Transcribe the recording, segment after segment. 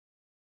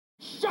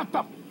shut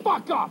the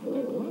fuck up!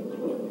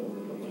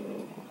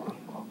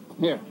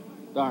 Here,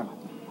 darling,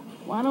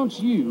 why don't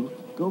you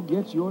go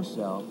get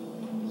yourself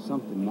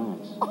something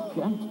nice,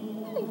 okay?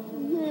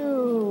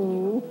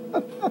 You.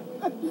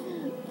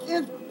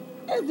 This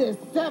is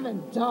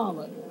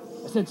 $7.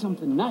 I said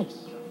something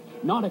nice,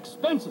 not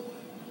expensive.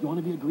 You want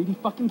to be a greedy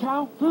fucking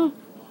cow, huh?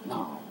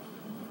 No.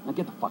 Now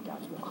get the fuck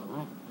out of here, all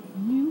right?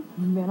 You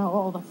men are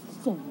all the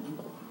same.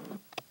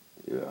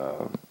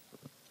 Yeah,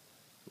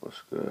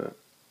 what's good?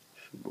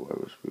 It's your boy,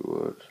 Whispy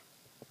Woodz.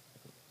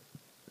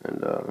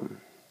 And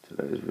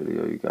today's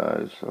video, you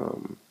guys,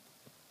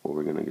 what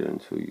we're gonna get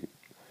into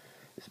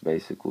is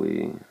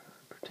basically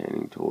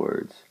pertaining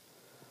towards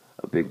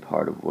a big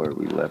part of where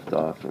we left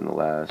off in the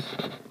last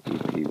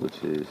EP,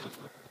 which is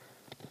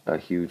a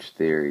huge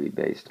theory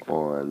based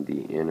on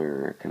the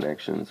inner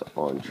connections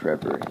on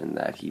Trevor, and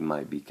that he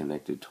might be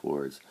connected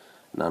towards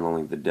not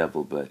only the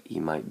devil, but he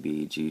might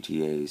be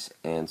GTA's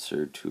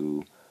answer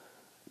to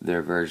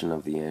their version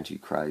of the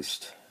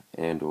Antichrist,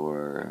 and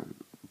or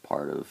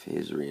part of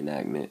his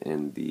reenactment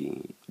in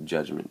the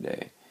Judgment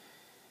Day.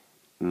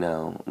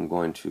 Now, I'm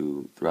going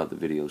to, throughout the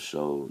video,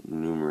 show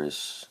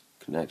numerous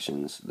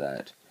connections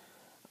that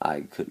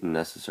I couldn't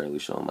necessarily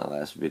show in my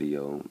last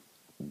video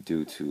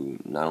due to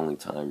not only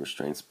time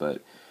restraints,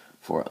 but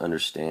for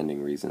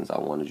understanding reasons. I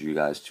wanted you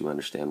guys to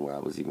understand where I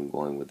was even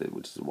going with it,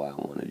 which is why I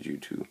wanted you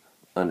to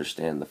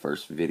understand the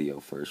first video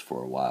first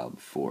for a while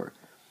before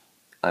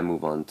I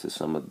move on to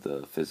some of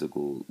the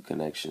physical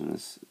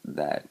connections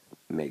that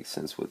make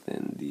sense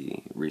within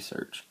the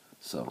research.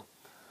 So,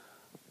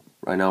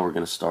 right now we're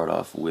going to start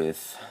off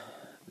with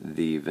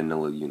the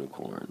vanilla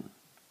unicorn,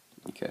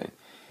 okay?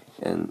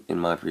 And in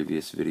my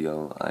previous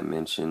video, I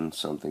mentioned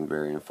something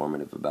very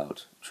informative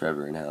about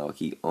Trevor and how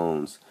he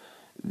owns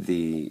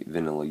the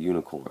vanilla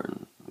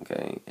unicorn,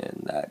 okay?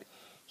 And that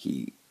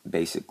he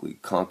basically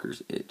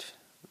conquers it,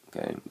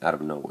 okay, out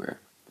of nowhere.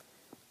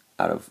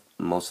 Out of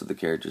most of the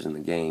characters in the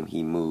game,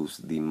 he moves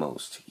the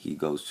most. He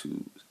goes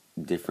to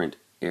different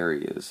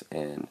areas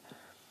and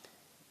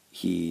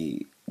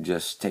he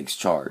just takes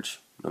charge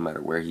no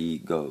matter where he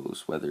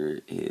goes,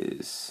 whether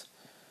his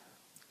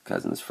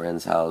cousin's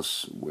friend's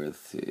house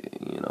with,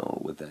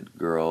 with that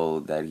girl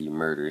that he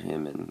murdered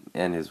him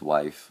and his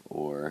wife,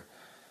 or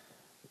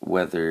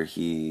whether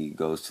he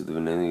goes to the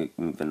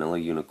vanilla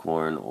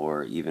unicorn,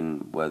 or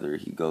even whether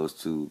he goes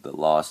to the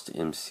Lost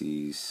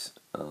MC's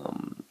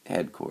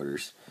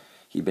headquarters.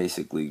 He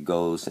basically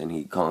goes and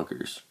he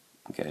conquers,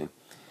 okay?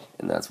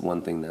 And that's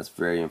one thing that's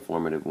very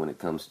informative when it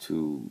comes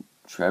to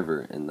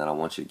Trevor, and that I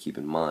want you to keep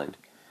in mind.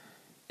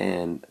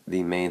 And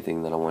the main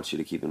thing that I want you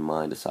to keep in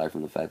mind, aside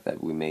from the fact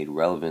that we made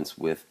relevance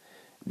with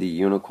the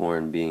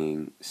unicorn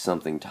being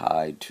something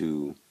tied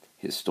to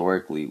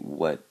historically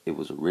what it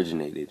was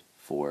originated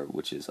for,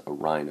 which is a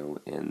rhino,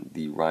 and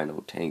the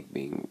rhino tank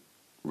being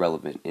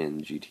relevant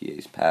in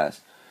GTA's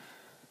past.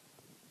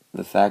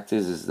 The fact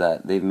is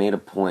that they've made a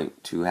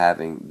point to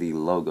having the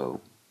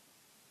logo,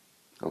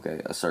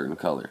 okay, a certain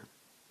color.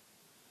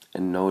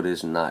 And no, it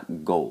is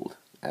not gold,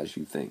 as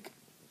you think,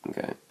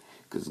 okay?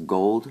 Because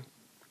gold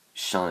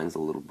shines a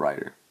little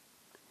brighter.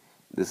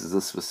 This is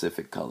a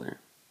specific color.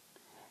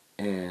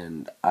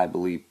 And I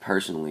believe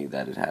personally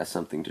that it has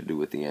something to do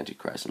with the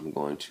Antichrist. I'm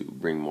going to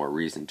bring more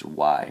reason to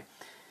why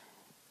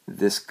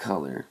this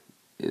color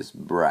is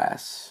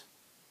brass,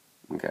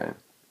 okay?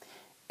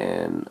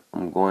 And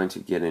I'm going to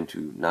get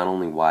into not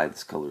only why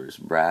this color is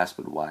brass,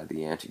 but why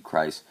the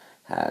Antichrist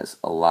has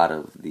a lot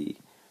of the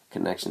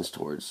connections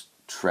towards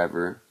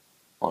Trevor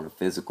on a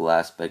physical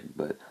aspect,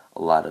 but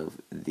a lot of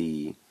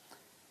the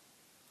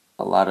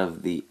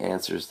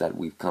answers that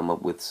we've come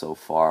up with so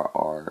far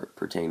are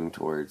pertaining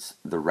towards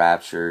the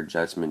rapture,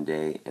 Judgment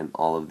Day, and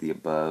all of the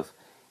above.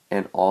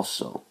 And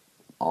also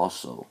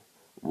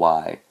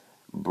why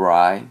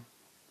Bry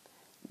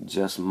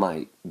just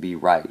might be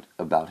right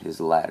about his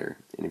ladder.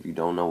 And if you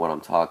don't know what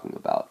I'm talking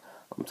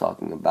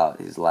about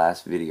his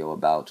last video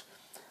about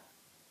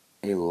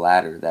a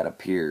ladder that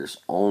appears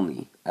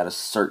only at a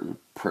certain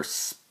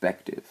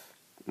perspective,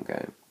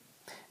 okay?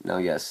 Now,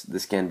 yes,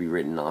 this can be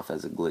written off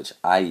as a glitch.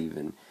 I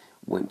even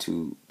went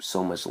to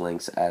so much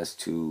lengths as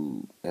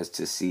to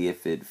see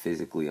if it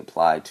physically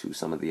applied to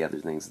some of the other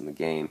things in the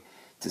game,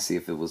 to see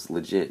if it was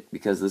legit,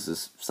 because this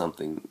is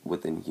something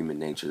within human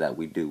nature that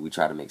we do. We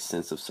try to make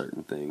sense of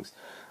certain things,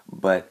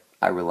 but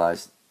I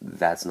realized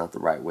that's not the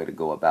right way to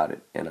go about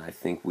it, and I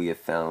think we have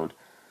found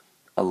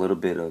a little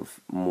bit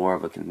of more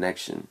of a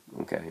connection,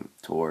 okay,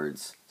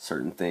 towards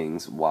certain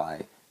things,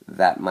 why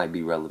that might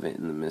be relevant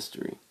in the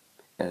mystery.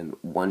 And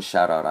one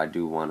shout out I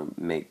do want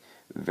to make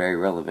very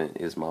relevant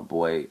is my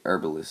boy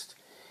Herbalist.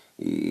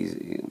 He's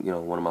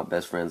one of my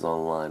best friends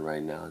online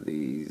right now.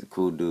 He's a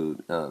cool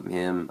dude.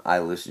 Him,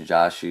 Eilish,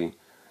 Joshi,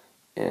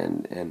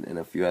 and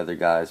a few other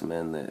guys,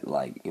 man,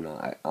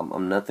 that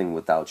I'm nothing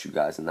without you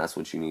guys, and that's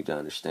what you need to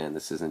understand.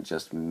 This isn't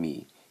just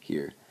me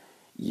here.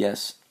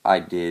 Yes, I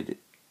did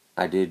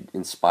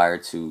inspire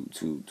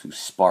to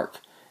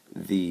spark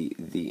the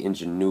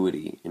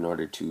ingenuity in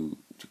order to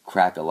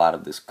crack a lot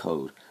of this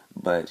code,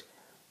 but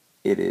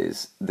it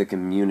is the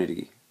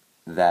community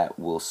that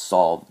will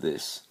solve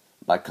this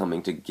by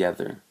coming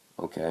together,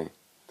 okay?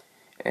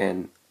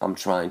 And I'm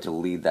trying to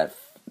lead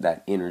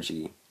that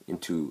energy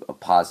into a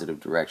positive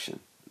direction.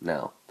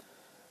 Now,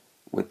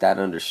 with that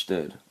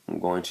understood, I'm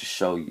going to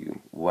show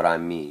you what I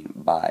mean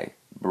by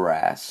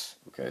brass.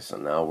 Okay, so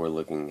now we're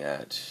looking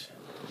at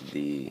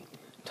the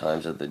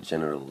times of the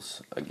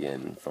genitals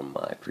again from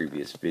my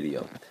previous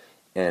video.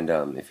 And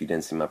if you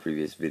didn't see my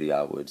previous video,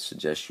 I would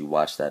suggest you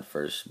watch that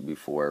first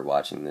before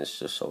watching this,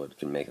 just so it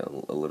can make a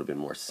little bit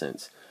more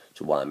sense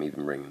to why I'm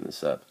even bringing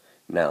this up.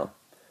 Now,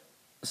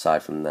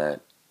 aside from that,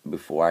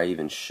 before I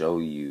even show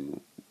you,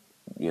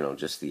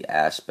 just the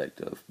aspect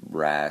of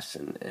brass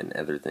and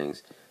other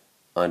things,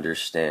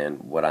 understand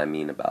what I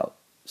mean about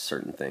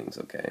certain things,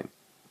 okay?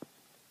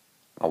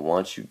 I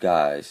want you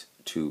guys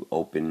to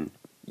open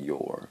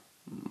your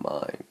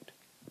mind.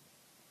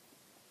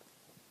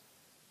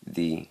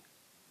 The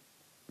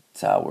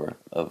Tower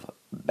of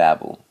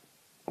Babel,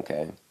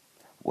 okay,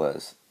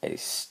 was a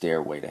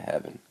stairway to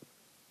heaven,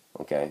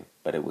 okay?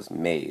 But it was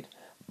made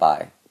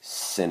by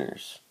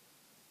sinners.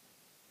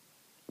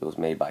 It was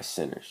made by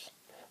sinners,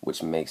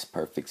 which makes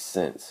perfect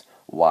sense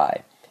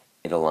why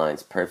it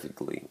aligns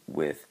perfectly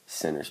with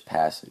Sinner's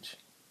Passage,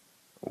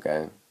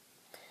 okay?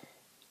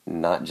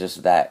 Not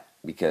just that,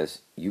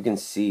 because you can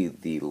see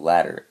the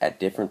ladder at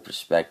different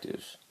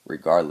perspectives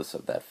regardless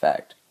of that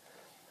fact,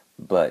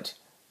 but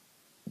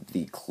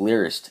the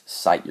clearest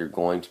sight you're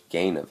going to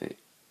gain of it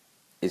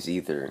is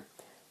either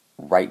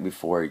right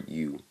before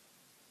you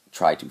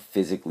try to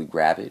physically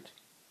grab it,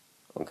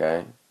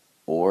 okay,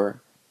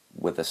 or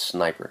with a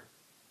sniper,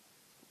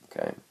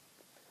 okay?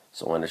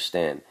 So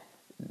understand,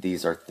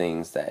 these are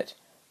things that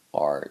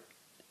are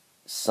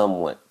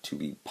somewhat to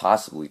be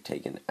possibly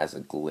taken as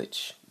a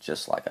glitch,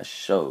 just like I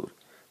showed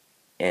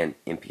and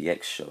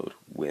MPX showed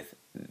with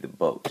the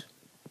boat.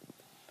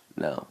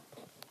 Now,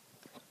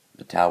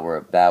 the Tower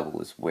of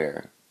Babel is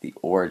where the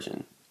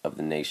origin of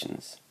the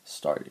nations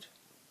started,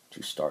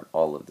 to start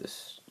all of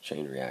this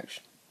chain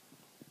reaction.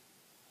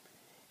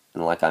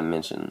 And like I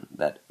mentioned,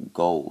 that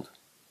gold,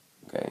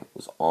 okay,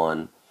 was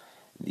on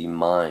the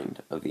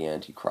mind of the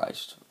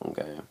Antichrist,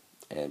 okay,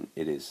 and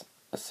it is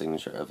a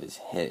signature of his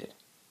head,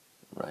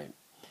 right?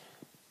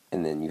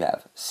 And then you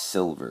have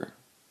silver,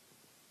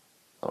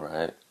 all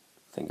right?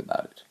 Think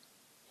about it.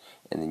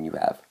 And then you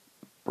have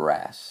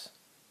brass.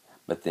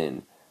 But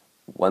then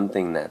one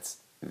thing that's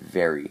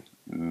very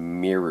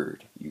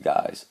mirrored, you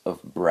guys,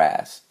 of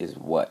brass is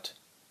what?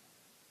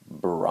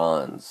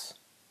 Bronze,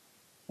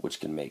 which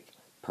can make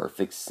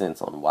perfect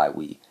sense on why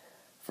we,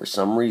 for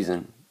some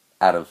reason,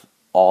 out of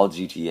all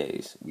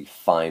GTAs, we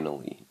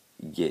finally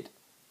get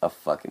a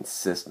fucking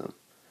system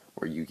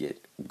where you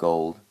get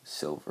gold,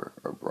 silver,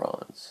 or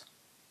bronze.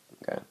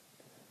 Okay?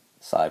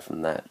 Aside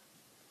from that,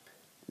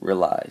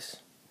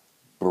 realize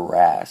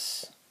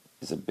brass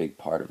is a big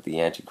part of the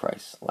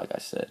Antichrist, like I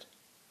said.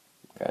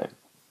 Okay?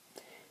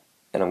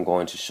 And I'm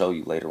going to show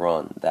you later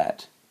on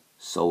that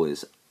so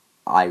is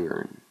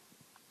iron.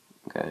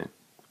 Okay?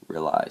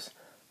 Realize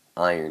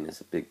iron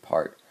is a big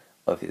part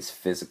of his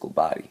physical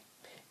body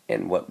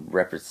and what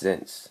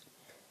represents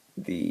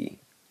the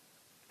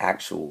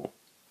actual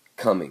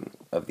coming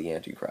of the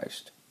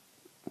Antichrist.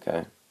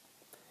 Okay?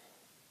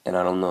 And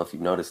I don't know if you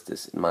noticed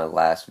this in my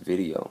last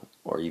video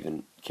or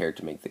even cared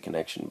to make the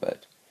connection,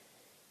 but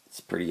it's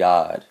pretty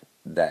odd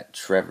that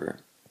Trevor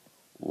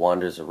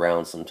wanders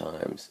around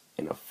sometimes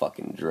in a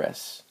fucking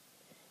dress.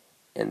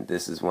 And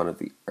this is one of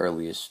the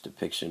earliest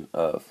depiction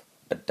of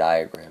a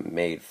diagram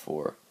made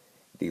for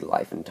the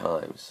life and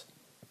times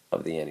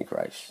of the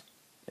Antichrist.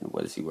 And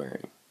what is he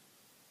wearing?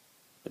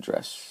 A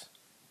dress.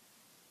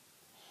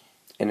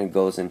 And it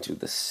goes into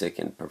the sick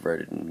and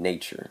perverted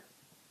nature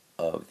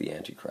of the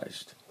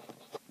Antichrist,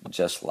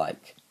 just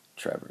like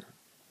Trevor.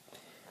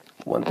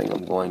 One thing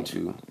I'm going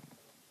to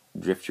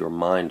drift your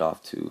mind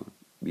off to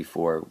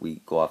before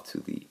we go off to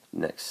the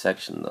next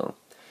section, though,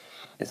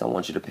 is I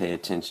want you to pay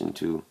attention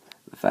to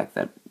the fact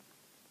that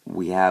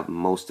we have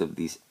most of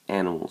these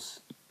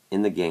animals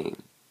in the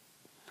game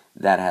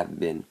that have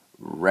been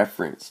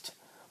referenced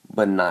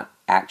but not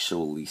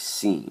actually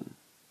seen.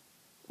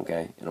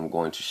 Okay, and I'm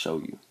going to show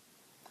you.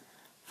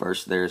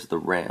 First, there's the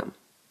ram,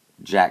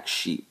 jack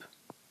sheep,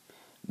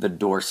 the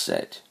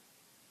Dorset.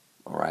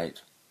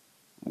 Alright,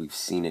 we've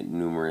seen it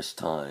numerous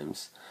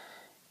times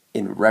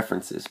in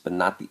references, but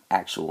not the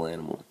actual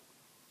animal.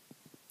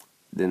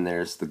 Then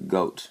there's the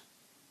goat,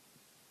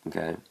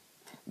 okay,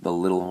 the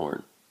little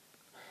horn.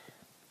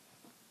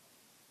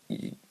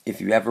 If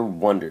you ever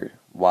wondered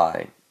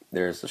why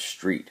there's a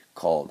street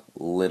called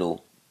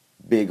Little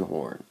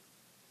Bighorn,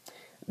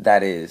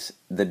 that is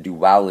the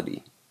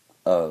duality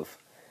of,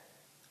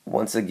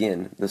 once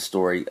again, the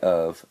story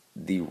of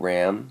the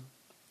ram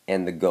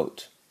and the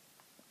goat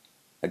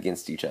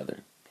against each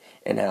other,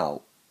 and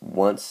how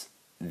once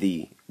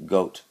the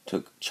goat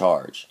took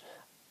charge,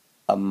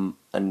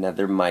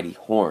 another mighty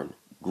horn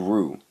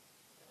grew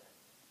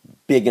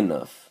big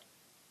enough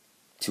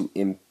to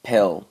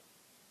impel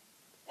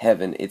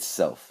heaven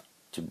itself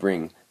to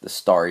bring the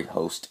starry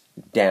host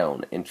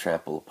down and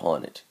trample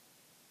upon it.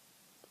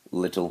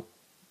 Little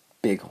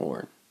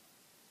bighorn.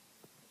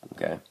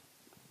 Okay?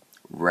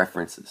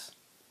 References.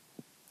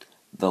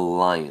 The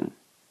lion.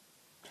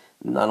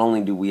 Not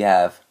only do we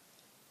have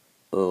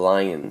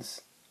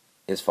lions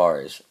as far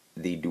as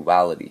the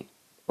duality,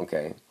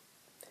 okay,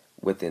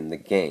 within the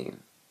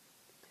game,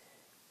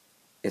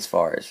 as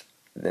far as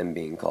them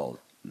being called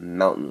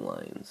mountain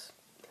lions,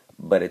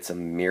 but it's a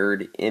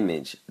mirrored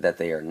image that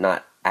they are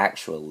not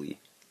actually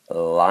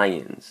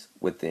lions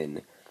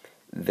within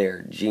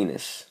their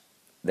genus.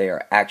 They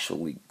are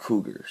actually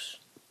cougars.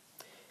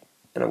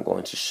 And I'm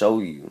going to show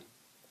you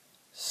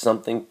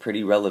something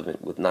pretty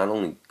relevant with not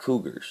only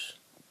cougars,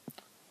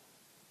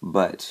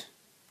 but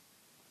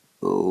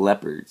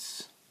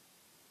leopards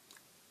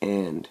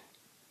and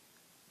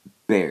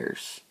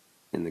bears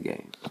in the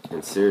game.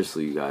 And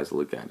seriously, you guys,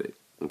 look at it,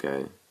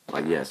 okay?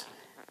 Like, yes,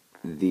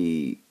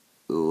 the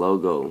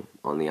logo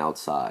on the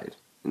outside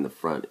in the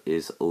front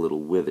is a little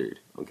withered,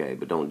 okay?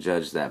 But don't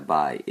judge that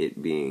by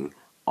it being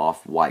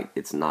off-white.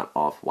 It's not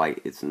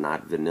off-white. It's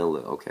not vanilla,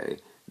 okay?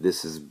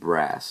 This is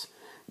brass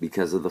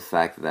because of the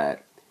fact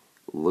that,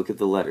 look at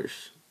the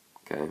letters,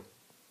 okay?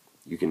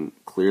 You can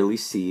clearly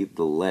see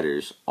the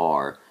letters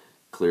are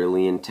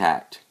clearly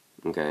intact,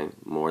 okay?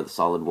 More of the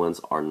solid ones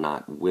are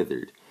not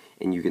withered.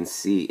 And you can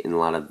see in a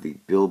lot of the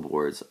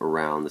billboards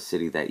around the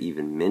city that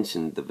even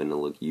mentioned the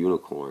vanilla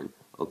unicorn,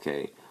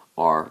 okay,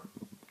 are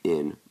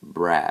in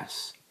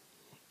brass.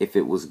 If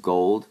it was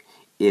gold,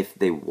 if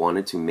they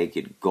wanted to make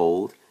it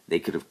gold, they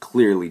could have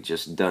clearly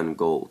just done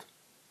gold.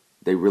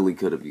 They really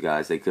could have, you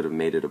guys. They could have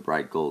made it a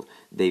bright gold.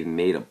 They've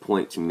made a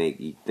point to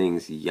make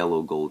things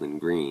yellow, gold, and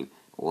green,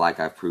 like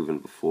I've proven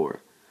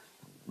before.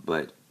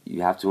 But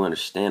you have to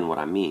understand what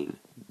I mean.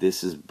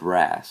 This is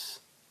brass.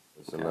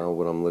 So now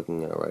what I'm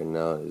looking at right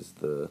now is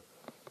the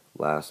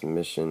last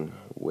mission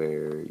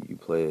where you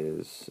play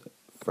as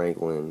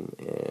Franklin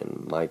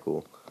and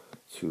Michael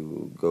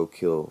to go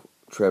kill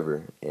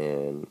Trevor,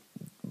 and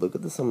look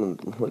at some of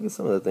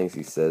the things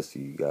he says to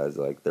you guys.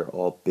 Like, they're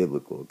all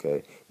biblical,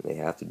 okay? And they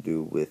have to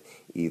do with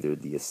either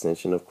the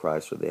ascension of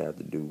Christ, or they have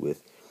to do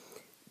with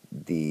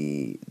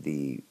the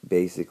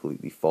basically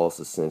the false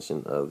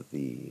ascension of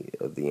the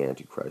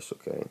Antichrist,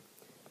 okay?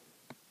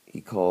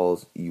 He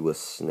calls you a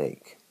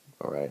snake.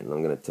 All right, and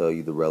I'm going to tell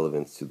you the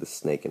relevance to the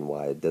snake and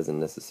why it doesn't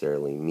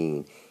necessarily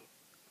mean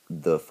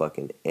the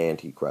fucking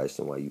Antichrist,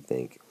 and why you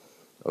think,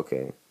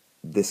 okay,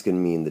 this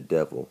can mean the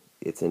devil.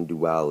 It's in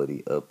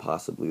duality of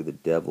possibly the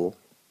devil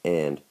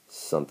and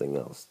something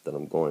else that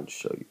I'm going to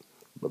show you.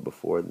 But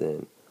before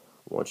then,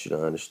 I want you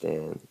to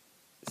understand,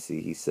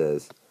 see, he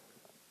says,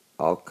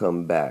 I'll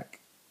come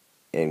back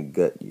and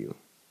gut you.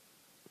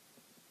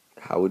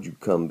 How would you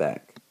come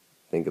back?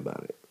 Think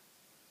about it,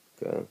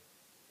 okay?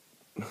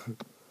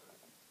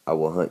 I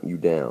will hunt you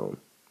down.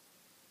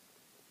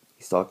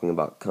 He's talking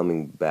about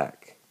coming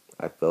back.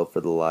 I fell for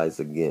the lies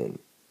again.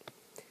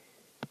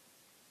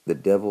 The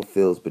devil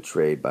feels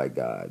betrayed by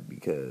God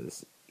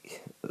because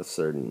of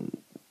certain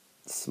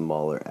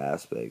smaller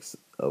aspects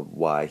of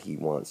why he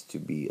wants to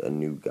be a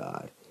new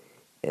God.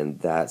 And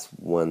that's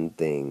one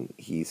thing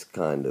he's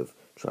kind of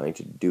trying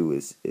to do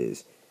is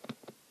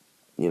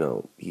you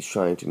know, he's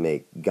trying to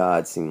make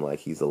God seem like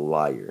he's a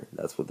liar.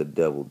 That's what the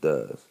devil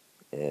does.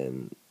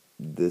 And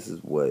this is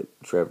what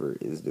Trevor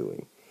is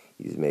doing.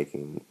 He's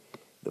making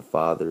the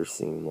Father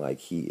seem like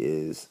he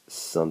is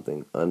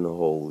something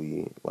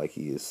unholy, like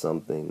he is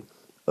something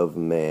of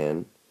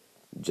man,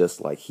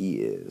 just like he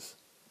is.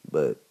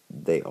 But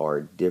they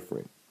are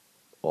different,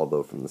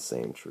 although from the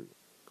same tree.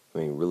 I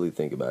mean, really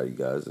think about it, you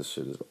guys. This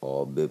shit is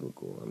all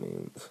biblical. I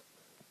mean,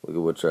 look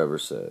at what Trevor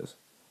says.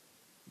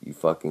 You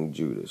fucking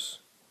Judas.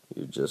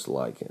 You're just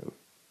like him.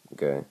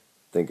 Okay?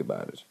 Think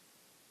about it.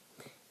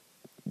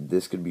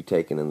 This could be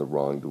taken in the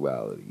wrong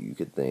duality. You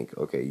could think,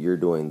 okay, you're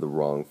doing the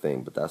wrong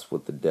thing, but that's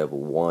what the devil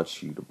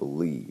wants you to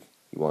believe.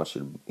 He wants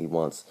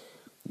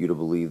you to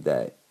believe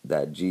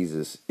that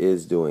Jesus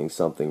is doing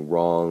something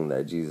wrong,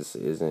 that Jesus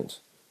isn't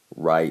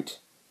right,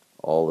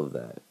 all of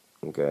that.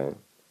 Okay?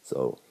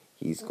 So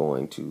he's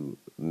going to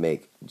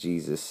make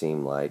Jesus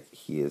seem like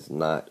he is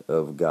not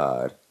of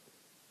God,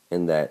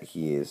 and that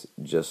he is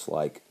just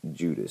like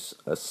Judas,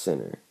 a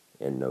sinner,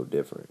 and no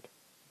different.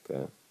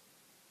 Okay?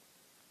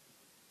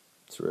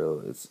 It's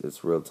real.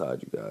 It's real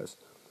tight, you guys.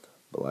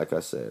 But like I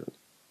said,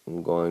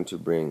 I'm going to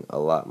bring a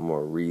lot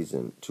more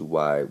reason to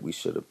why we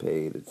should have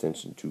paid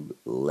attention to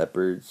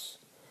leopards,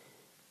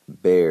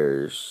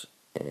 bears,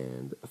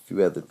 and a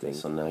few other things.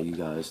 So now, you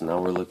guys,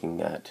 now we're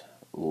looking at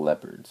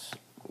leopards.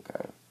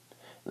 Okay, and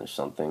there's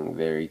something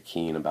very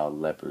keen about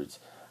leopards,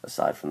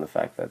 aside from the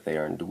fact that they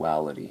are in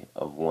duality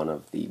of one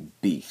of the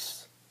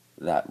beasts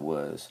that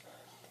was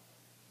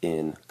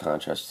in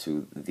contrast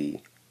to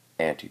the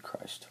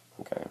Antichrist.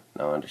 Okay,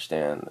 now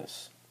understand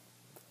this.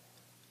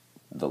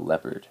 The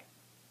leopard,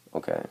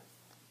 okay,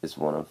 is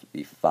one of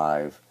the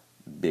 5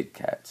 big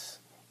cats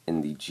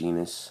in the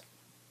genus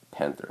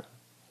Panther.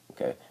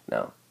 Okay,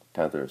 now,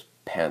 Panther is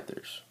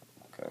panthers.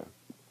 Okay,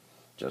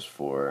 just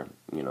for,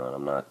 you know, and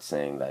I'm not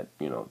saying that,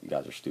 you know, you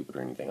guys are stupid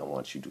or anything. I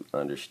want you to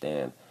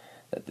understand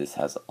that this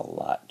has a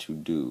lot to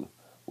do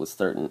with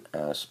certain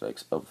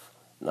aspects of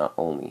not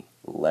only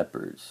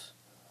leopards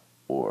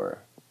or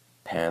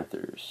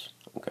panthers,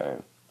 okay,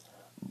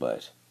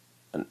 but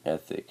an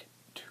ethic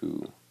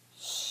to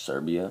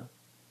Serbia,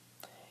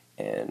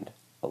 and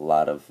a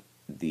lot of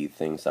the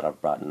things that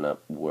I've brought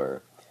up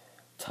were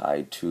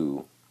tied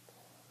to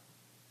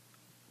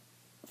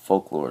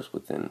folklores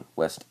within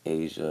West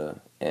Asia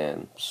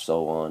and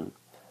so on.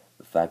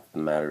 The fact of the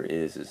matter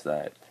is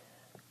that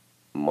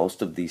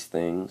most of these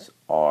things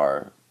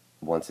are,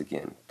 once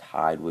again,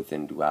 tied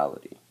within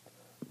duality,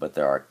 but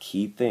there are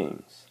key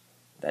things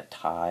that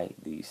tie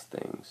these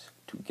things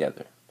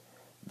together.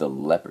 The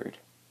leopard,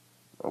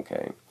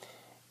 okay,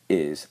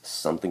 is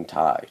something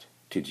tied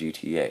to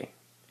GTA,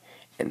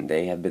 and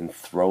they have been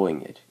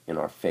throwing it in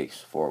our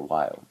face for a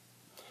while.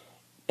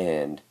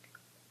 And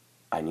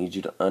I need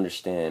you to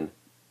understand,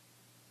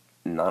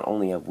 not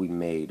only have we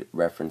made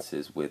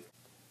references with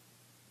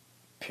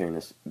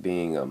Pyrenees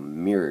being a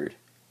mirrored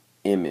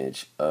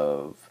image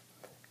of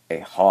a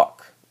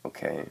hawk,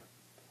 okay,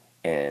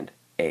 and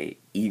a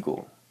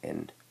eagle,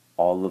 and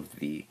all of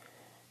the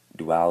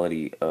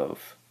duality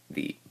of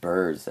the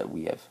birds that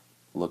we have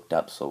looked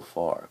up so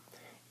far,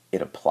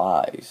 it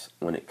applies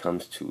when it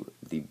comes to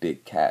the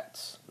big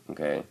cats,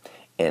 okay,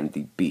 and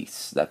the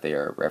beasts that they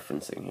are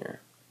referencing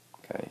here,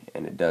 okay,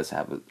 and it does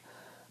have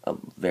a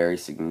very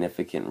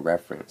significant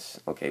reference,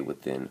 okay,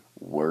 within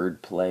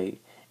wordplay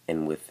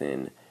and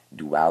within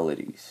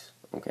dualities,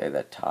 okay,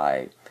 that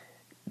tie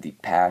the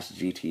past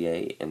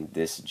GTA and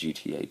this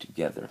GTA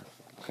together,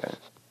 okay.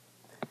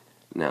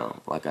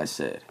 Now, like I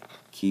said,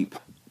 keep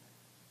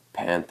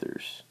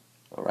panthers,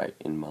 alright,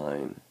 in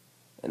mind,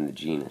 and the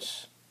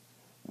genus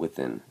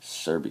within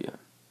Serbia.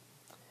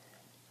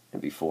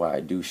 And before I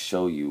do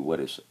show you what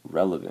is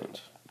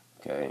relevant,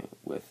 okay,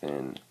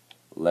 within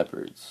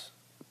leopards,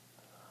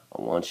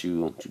 I want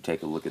you to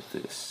take a look at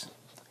this.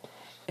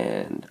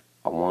 And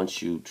I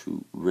want you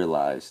to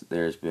realize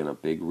there's been a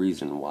big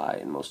reason why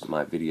in most of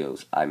my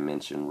videos I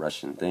mention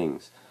Russian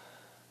things,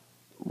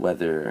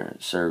 whether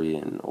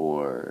Serbian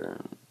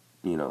or,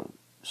 you know,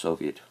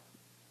 Soviet,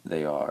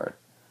 they are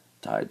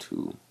tied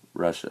to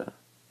Russia.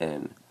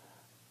 And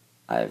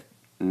I've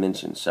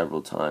mentioned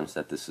several times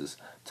that this is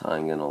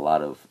tying in a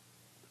lot of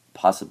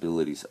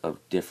possibilities of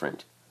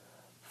different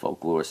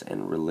folklores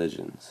and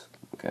religions,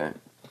 okay?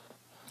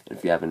 And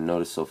if you haven't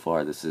noticed so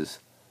far, this is,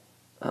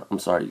 I'm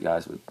sorry you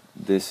guys, but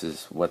this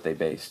is what they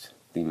based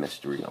the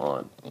mystery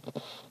on,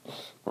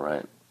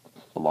 alright?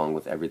 Along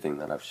with everything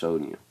that I've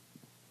shown you.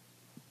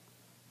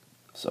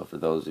 So for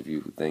those of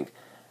you who think,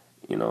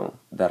 you know,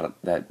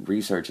 that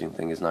researching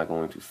thing is not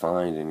going to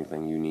find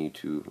anything, you need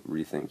to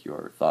rethink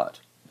your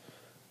thought.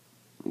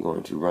 I'm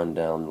going to run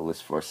down the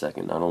list for a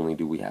second. Not only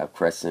do we have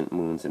crescent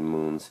moons and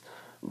moons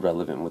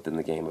relevant within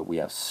the game, but we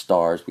have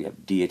stars, we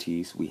have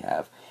deities, we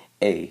have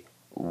a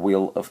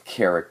wheel of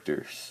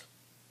characters,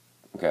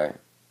 okay,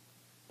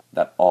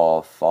 that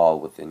all fall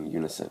within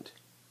unison,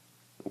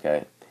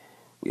 okay.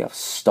 We have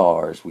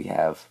stars, we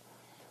have,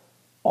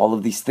 all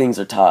of these things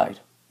are tied,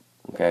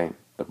 okay.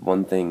 But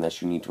one thing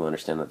that you need to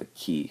understand are the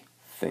key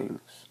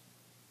things.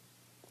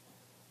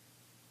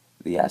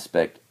 The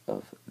aspect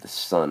of the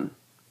sun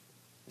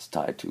is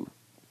tied to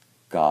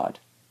God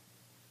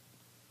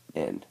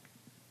and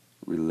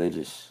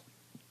religious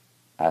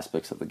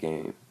aspects of the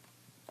game,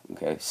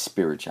 okay,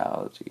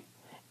 spirituality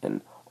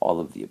and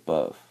all of the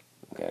above,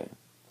 okay.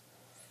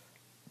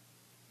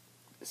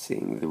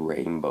 Seeing the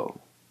rainbow,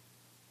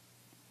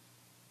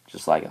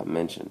 just like I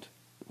mentioned,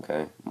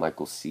 okay,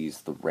 Michael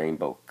sees the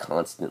rainbow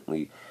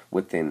constantly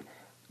within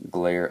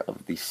glare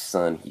of the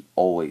sun. He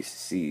always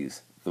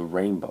sees the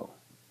rainbow.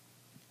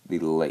 The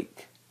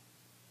lake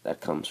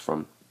that comes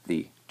from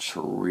the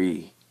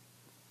tree,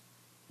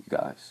 you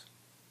guys,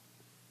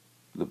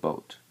 the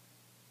boat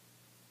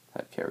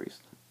that carries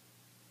them.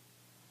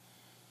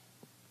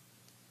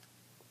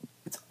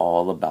 It's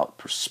all about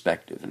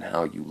perspective and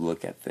how you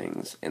look at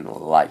things in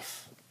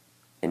life.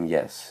 And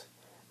yes,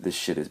 this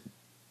shit is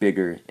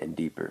bigger and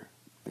deeper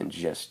than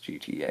just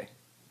GTA.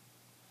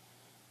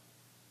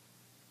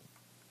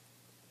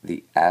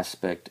 The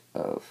aspect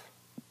of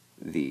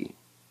the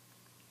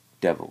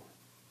devil,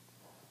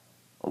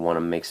 I want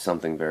to make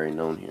something very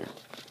known here.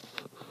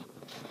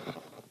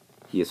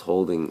 He is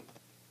holding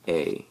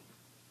a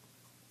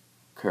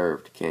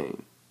curved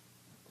cane.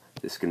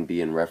 This can be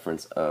in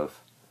reference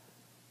of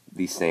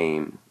the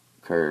same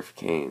curved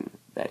cane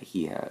that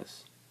he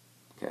has,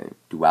 okay,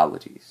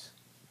 dualities.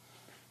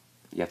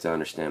 You have to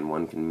understand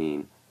one can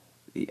mean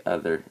the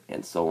other,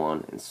 and so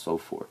on and so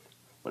forth.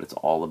 But it's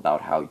all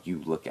about how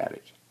you look at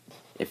it.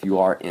 If you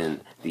are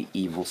in the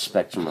evil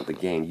spectrum of the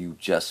game, you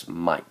just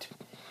might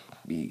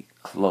be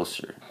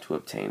closer to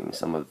obtaining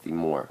some of the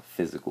more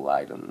physical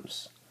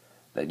items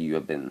that you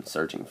have been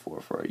searching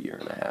for a year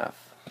and a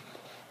half.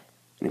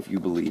 And if you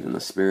believe in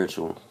the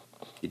spiritual,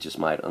 it just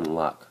might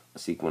unlock a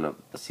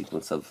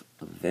sequence of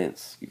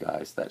events, you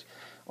guys, that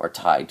are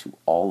tied to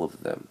all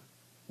of them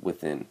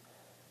within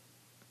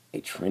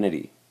a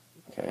trinity,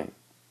 okay?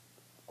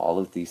 All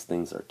of these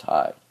things are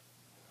tied.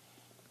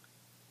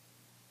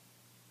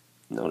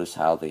 Notice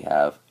how they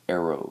have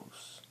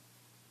arrows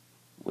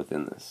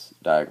within this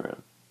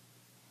diagram.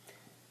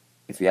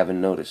 If you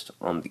haven't noticed,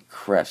 on the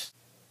crest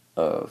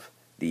of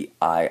the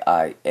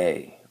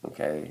IIA,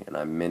 okay, and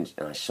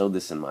I showed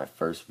this in my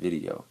first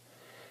video,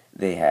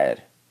 they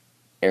had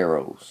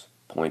arrows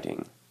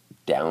pointing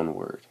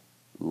downward,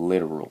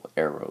 literal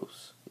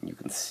arrows, and you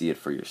can see it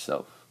for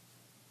yourself.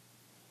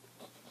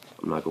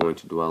 I'm not going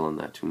to dwell on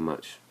that too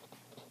much,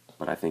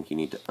 but I think you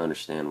need to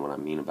understand what I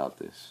mean about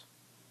this.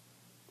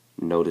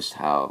 Notice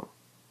how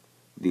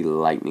the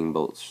lightning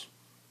bolts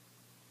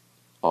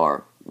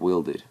are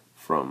wielded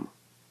from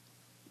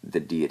the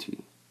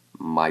deity,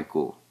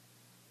 Michael,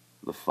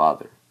 the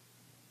Father.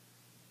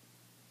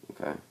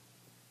 Okay?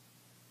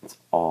 It's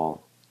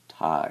all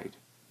tied.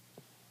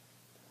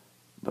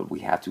 But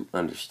we have to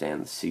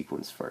understand the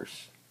sequence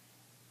first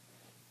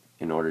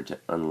in order to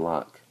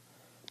unlock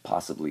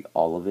possibly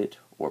all of it,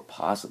 or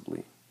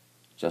possibly,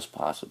 just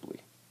possibly,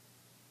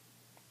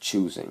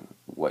 choosing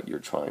what you're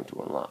trying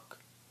to unlock.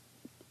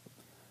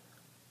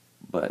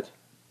 But,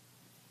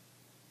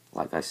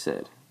 like I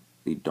said,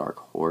 the Dark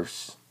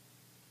Horse,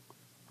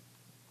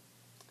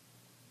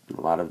 and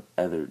a lot of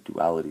other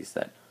dualities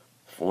that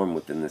form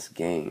within this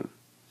game,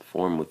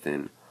 form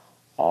within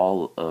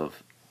all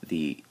of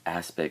the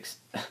aspects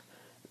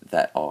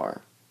that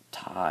are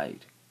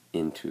tied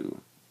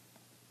into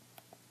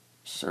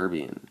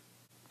Serbian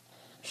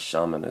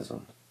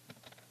shamanism.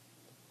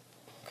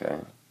 Okay?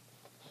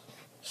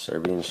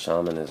 Serbian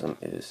shamanism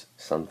is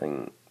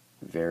something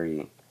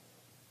very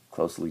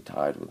closely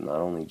tied with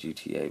not only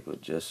GTA, but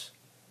just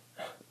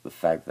the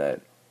fact that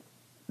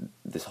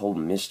this whole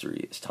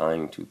mystery is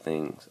tying to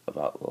things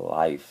about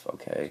life,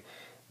 okay?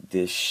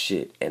 This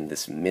shit and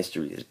this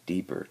mystery is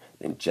deeper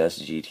than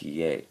just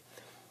GTA.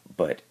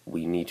 But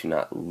we need to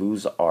not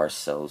lose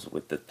ourselves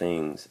with the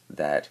things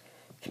that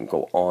can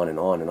go on and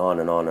on and on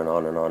and on and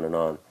on and on and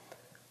on.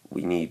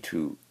 We need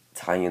to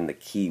tie in the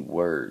key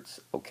words,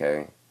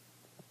 okay?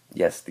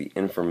 Yes, the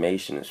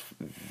information is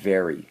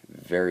very,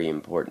 very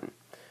important,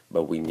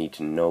 but we need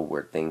to know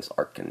where things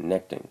are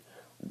connecting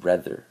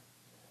rather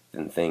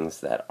than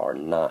things that are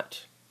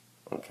not,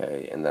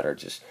 okay, and that are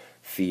just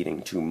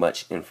feeding too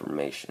much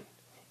information.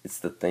 It's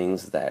the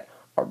things that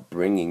are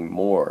bringing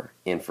more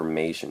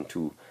information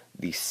to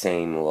the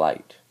same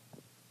light.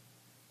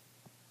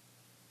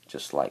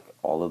 Just like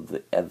all of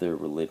the other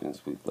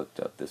religions we've looked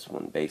up, this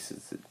one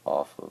bases it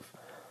off of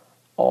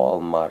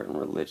all modern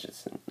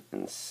religions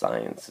and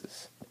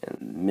sciences and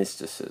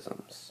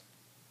mysticisms.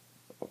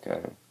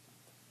 Okay?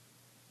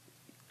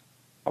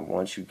 I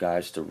want you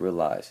guys to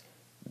realize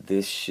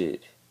this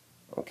shit,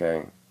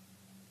 okay?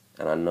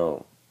 And I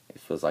know it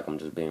feels like I'm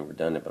just being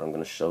redundant, but I'm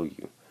going to show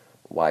you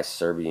why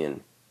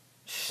Serbian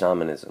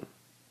shamanism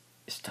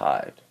is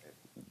tied.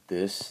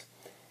 This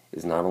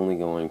is not only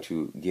going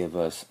to give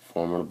us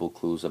formidable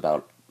clues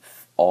about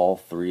all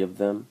three of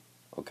them,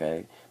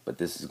 okay, but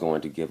this is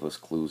going to give us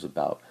clues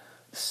about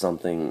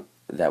something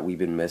that we've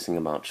been missing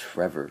about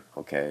Trevor,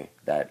 okay?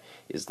 That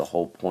is the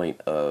whole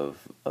point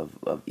of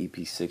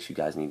EP6. You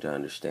guys need to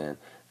understand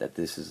that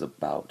this is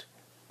about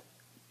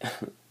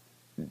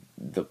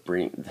the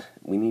brain.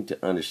 We need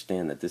to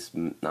understand that this,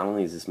 not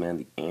only is this man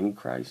the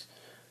Antichrist,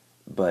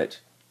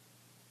 but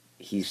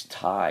he's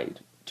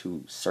tied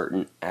to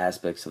certain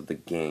aspects of the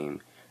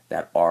game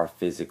that are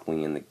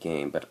physically in the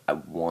game. But I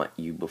want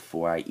you,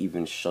 before I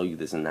even show you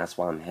this, and that's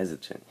why I'm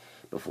hesitant,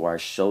 before I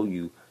show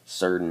you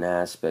certain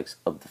aspects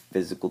of the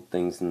physical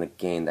things in the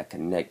game that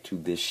connect to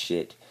this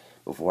shit,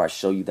 before I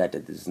show you that,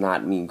 that does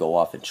not mean go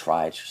off and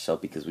try it yourself,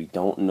 because we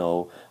don't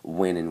know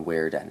when and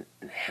where and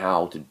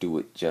how to do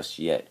it just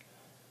yet.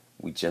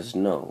 We just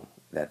know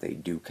that they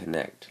do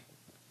connect,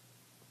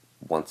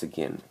 once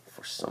again,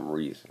 for some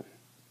reason.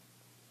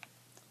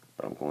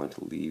 But I'm going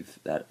to leave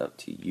that up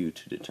to you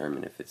to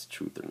determine if it's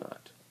truth or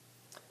not.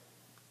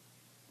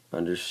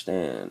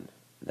 Understand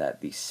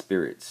that the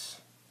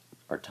spirits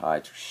are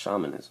tied to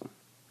shamanism,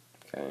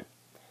 okay?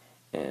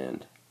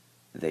 And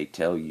they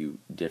tell you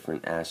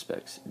different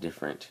aspects,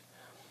 different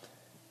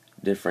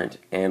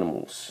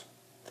animals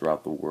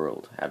throughout the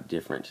world have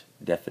different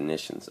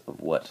definitions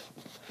of what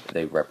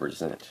they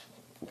represent,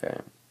 okay?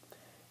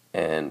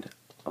 And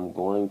I'm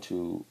going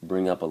to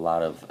bring up a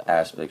lot of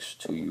aspects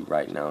to you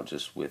right now,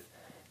 just with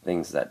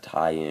things that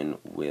tie in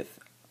with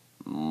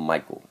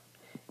Michael.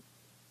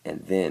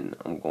 And then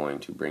I'm going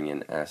to bring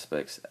in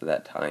aspects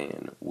that tie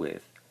in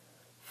with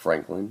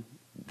Franklin.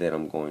 Then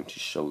I'm going to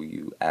show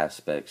you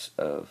aspects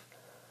of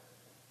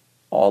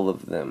all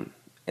of them.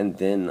 And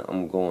then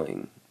I'm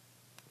going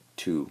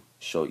to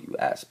show you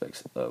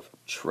aspects of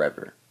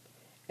Trevor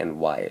and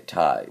why it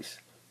ties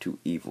to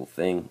evil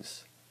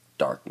things,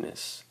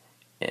 darkness,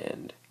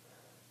 and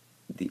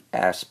the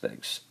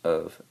aspects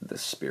of the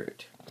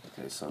spirit.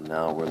 Okay, so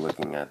now we're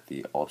looking at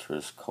the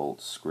Ultras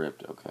Cult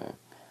script, okay?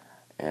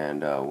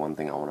 And one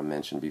thing I want to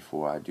mention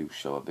before I do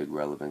show a big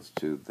relevance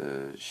to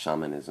the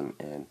shamanism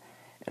and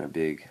a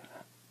big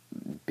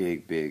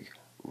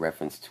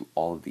reference to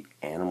all of the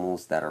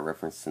animals that are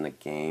referenced in the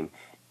game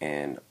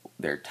and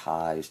their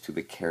ties to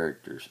the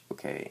characters,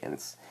 okay, and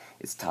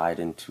it's tied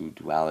into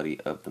duality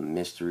of the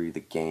mystery, the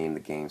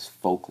game's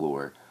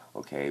folklore,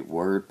 okay,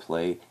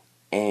 wordplay,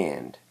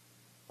 and,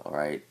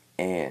 alright,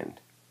 and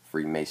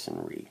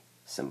Freemasonry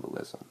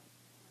symbolism,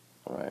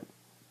 alright.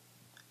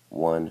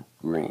 1,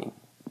 green.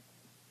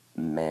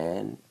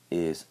 Man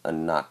is a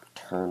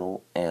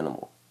nocturnal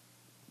animal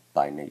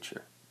by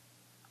nature.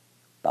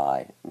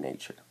 By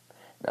nature.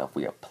 Now, if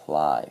we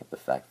apply the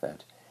fact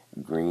that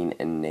green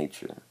and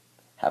nature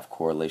have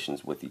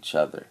correlations with each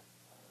other,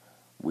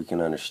 we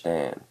can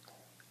understand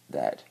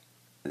that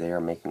they are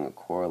making a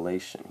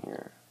correlation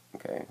here,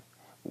 okay,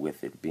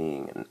 with it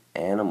being an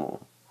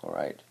animal,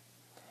 alright?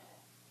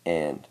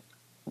 And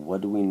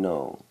what do we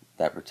know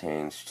that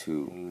pertains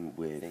to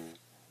with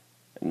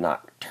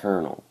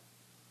nocturnal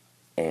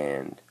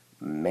and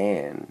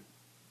man,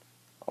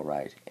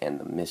 alright, and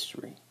the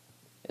mystery,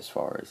 as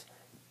far as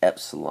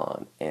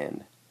epsilon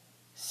and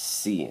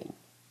seeing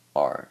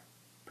are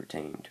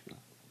pertained to?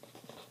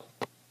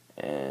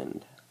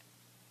 And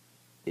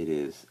it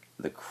is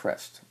the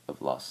crest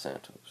of Los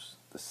Santos,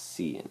 the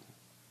seeing,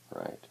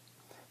 right?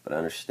 But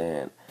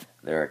understand,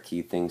 there are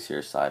key things here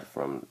aside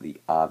from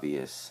the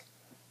obvious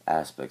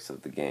aspects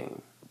of the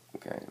game,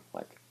 okay,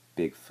 like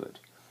Bigfoot.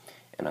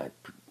 And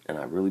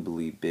I really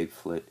believe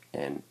Bigfoot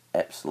and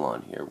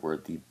epsilon here were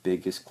the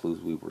biggest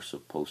clues we were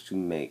supposed to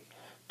make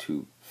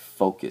to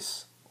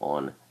focus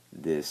on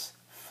this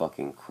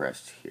fucking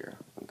crest here,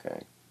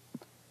 okay?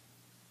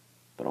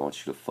 But I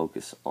want you to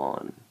focus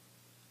on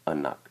a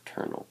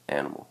nocturnal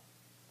animal,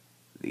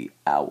 the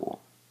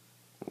owl,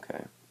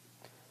 okay?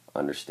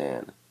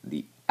 Understand,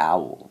 the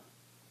owl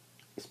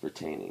is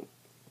pertaining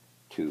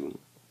to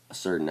a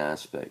certain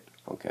aspect,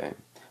 okay?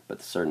 But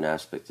the certain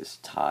aspect is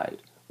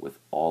tied with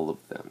all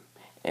of them.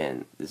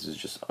 And this is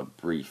just a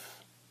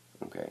brief,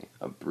 okay,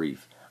 a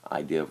brief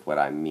idea of what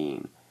I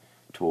mean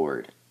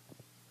toward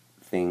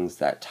things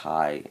that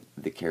tie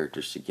the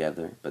characters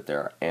together, but there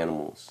are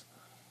animals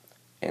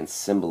and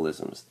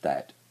symbolisms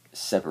that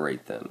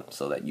separate them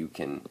so that you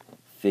can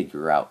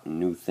figure out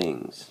new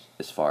things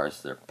as far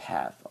as their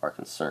path are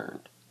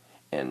concerned,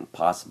 and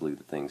possibly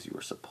the things you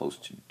are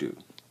supposed to do.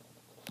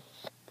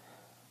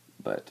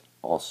 But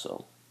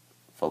also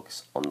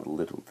focus on the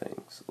little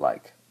things,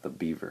 like the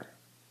beaver.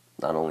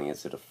 Not only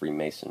is it a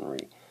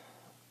Freemasonry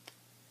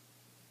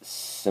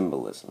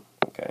symbolism,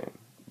 okay,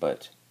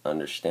 but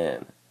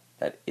understand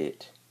that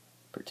it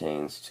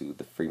pertains to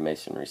the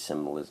Freemasonry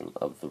symbolism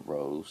of the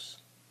rose,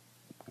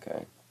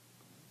 okay?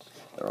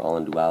 They're all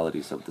in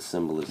dualities of the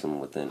symbolism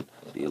within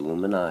the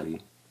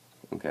Illuminati,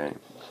 okay?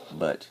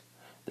 But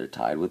they're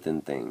tied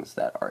within things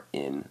that are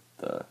in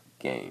the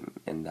game,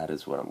 and that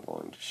is what I'm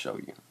going to show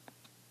you.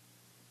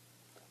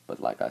 But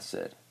like I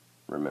said,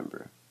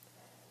 remember,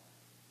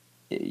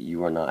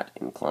 you are not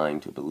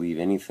inclined to believe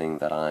anything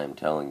that I am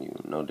telling you,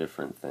 no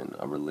different than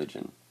a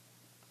religion,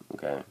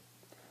 okay?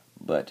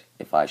 But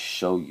if I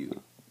show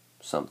you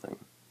something,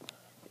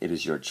 it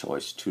is your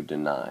choice to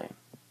deny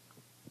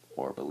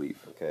or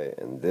believe. Okay,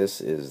 and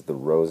this is the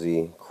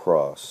Rosy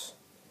Cross.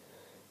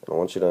 And I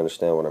want you to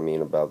understand what I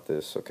mean about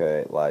this,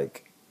 okay?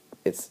 Like,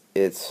 it's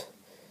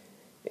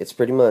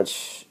pretty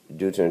much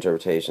due to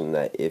interpretation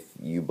that if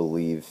you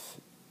believe,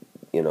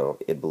 you know,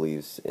 it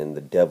believes in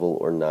the devil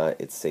or not,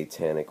 it's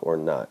satanic or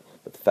not.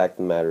 But the fact of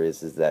the matter is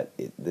that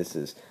this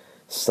is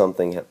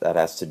something that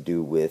has to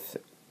do with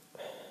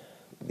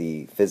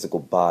the physical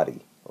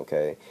body,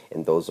 okay?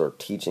 And those are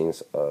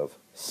teachings of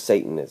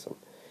Satanism.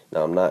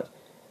 Now, I'm not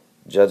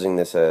judging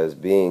this as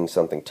being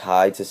something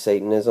tied to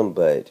Satanism,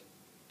 but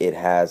it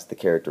has the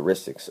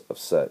characteristics of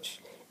such.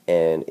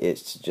 And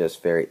it's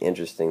just very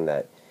interesting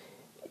that,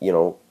 you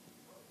know,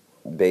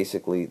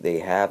 basically they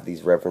have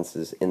these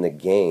references in the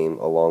game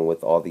along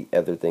with all the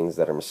other things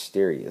that are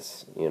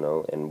mysterious, you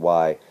know, and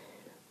why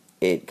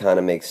it kind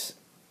of makes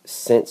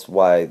sense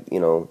why, you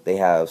know, they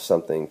have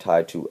something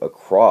tied to a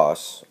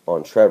cross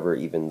on Trevor,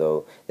 even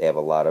though they have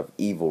a lot of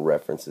evil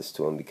references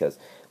to him, because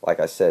like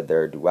I said,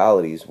 there are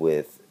dualities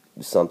with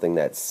something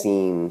that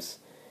seems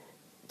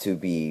to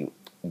be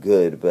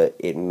good, but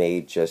it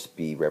may just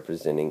be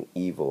representing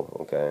evil,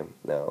 okay?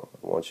 Now,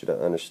 I want you to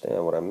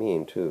understand what I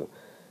mean too,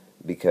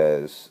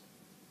 because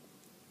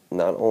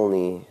not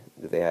only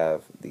do they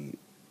have the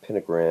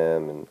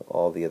pentagram and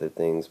all the other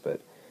things,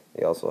 but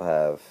they also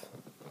have,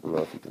 I don't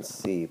know if you can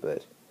see,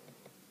 but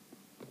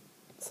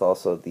it's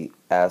also the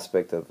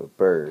aspect of a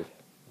bird,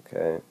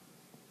 okay?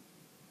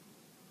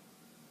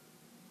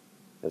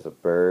 There's a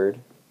bird,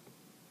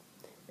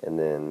 and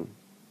then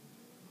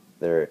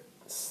there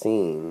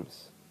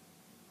seems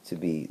to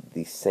be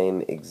the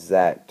same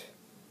exact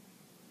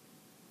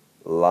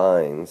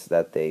lines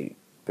that they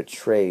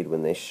portrayed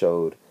when they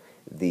showed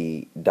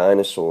the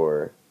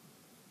dinosaur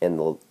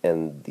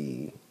and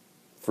the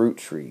fruit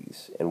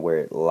trees and where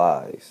it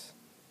lies.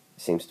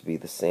 It seems to be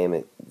the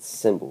same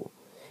symbol,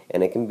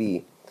 and it can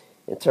be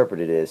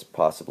interpreted as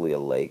possibly a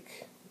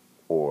lake,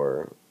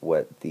 or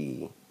what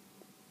the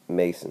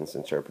Masons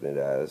interpreted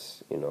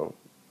as, you know.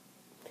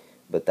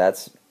 But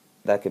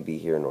that could be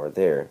here nor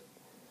there.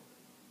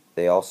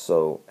 They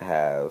also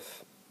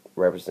have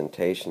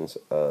representations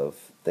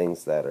of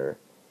things that are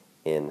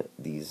in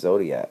the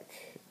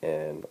zodiac,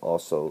 and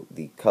also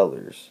the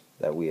colors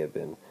that we have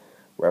been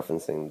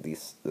referencing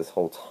this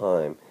whole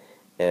time.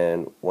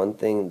 And one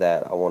thing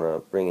that I want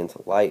to bring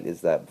into light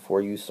is that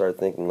before you start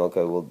thinking,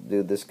 okay, well,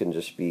 dude, this can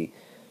just be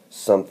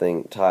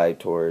something tied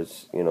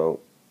towards,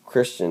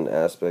 Christian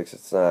aspects.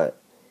 It's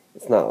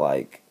not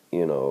like,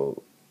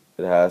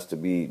 it has to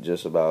be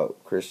just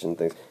about Christian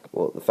things.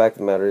 Well, the fact of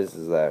the matter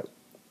is that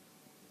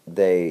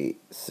they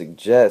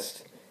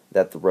suggest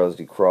that the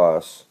Rosy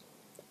Cross,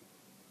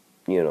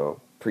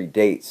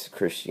 predates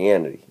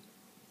Christianity.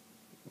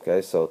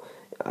 Okay, so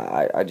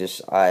I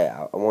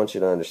want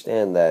you to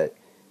understand that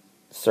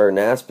certain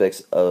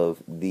aspects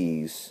of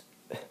these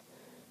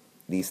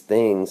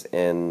things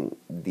and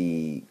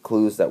the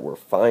clues that we're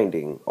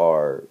finding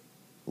are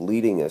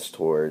leading us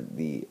toward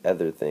the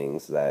other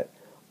things that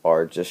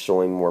are just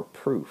showing more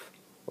proof.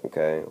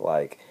 Okay,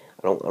 like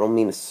I don't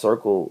mean to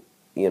circle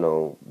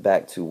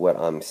back to what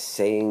I'm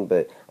saying,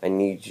 but I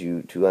need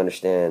you to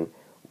understand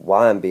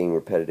why I'm being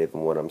repetitive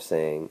in what I'm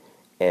saying,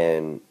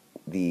 and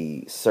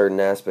the certain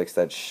aspects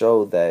that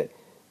show that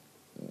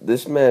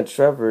this man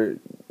Trevor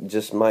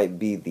just might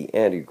be the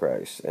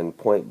Antichrist. And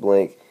point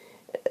blank,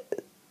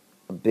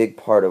 a big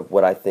part of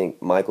what I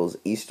think Michael's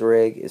Easter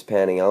egg is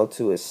panning out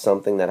to is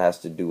something that has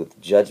to do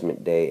with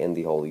Judgment Day and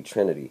the Holy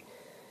Trinity.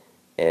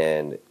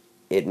 And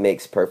it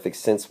makes perfect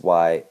sense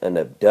why an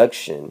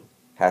abduction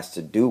has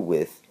to do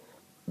with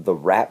the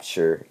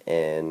rapture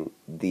and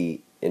the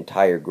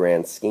entire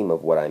grand scheme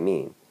of what I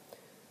mean.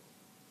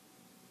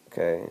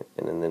 Okay,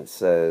 and then it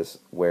says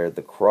where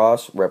the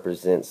cross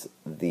represents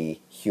the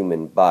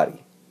human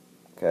body.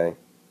 Okay,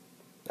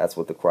 that's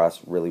what the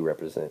cross really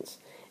represents.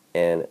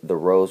 And the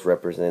rose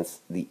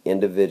represents the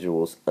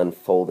individual's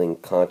unfolding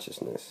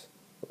consciousness.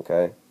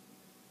 Okay,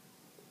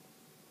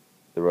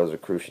 the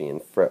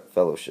Rosicrucian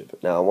fellowship.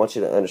 Now, I want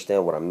you to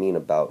understand what I mean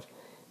about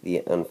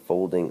the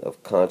unfolding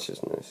of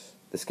consciousness.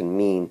 This can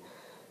mean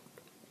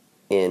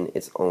in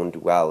its own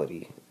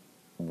duality.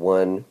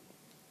 One,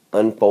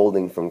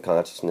 unfolding from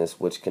consciousness,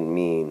 which can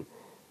mean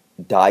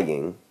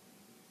dying,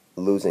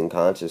 losing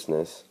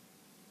consciousness,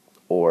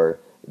 or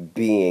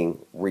being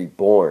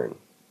reborn.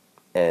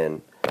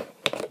 And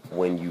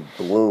when you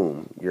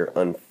bloom, you're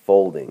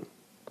unfolding.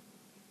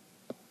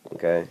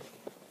 Okay?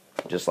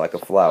 Just like a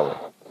flower.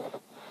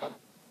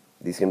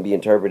 These can be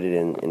interpreted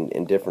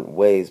in different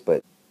ways,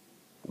 but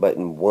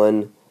in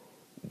one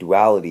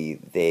duality,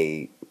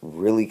 they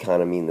really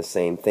kind of mean the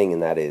same thing,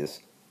 and that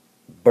is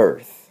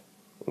birth.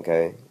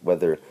 Okay?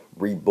 Whether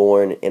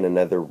reborn in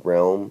another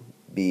realm,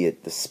 be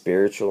it the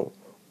spiritual,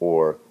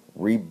 or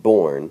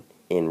reborn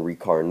in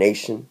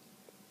reincarnation,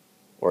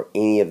 or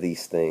any of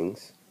these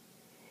things,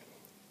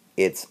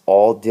 it's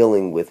all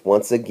dealing with,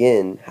 once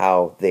again,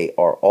 how they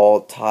are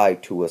all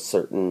tied to a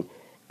certain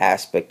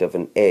aspect of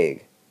an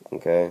egg.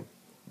 Okay?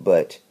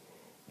 But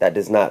that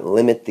does not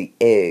limit the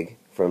egg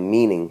from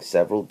meaning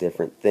several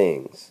different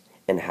things,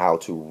 and how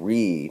to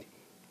read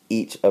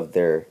each of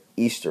their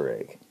Easter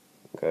egg.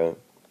 Okay?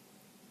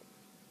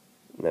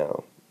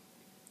 Now,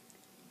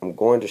 I'm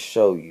going to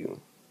show you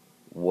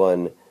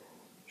one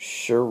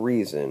sure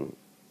reason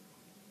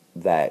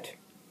that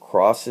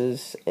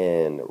crosses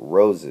and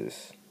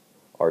roses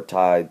are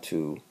tied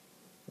to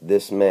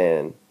this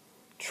man,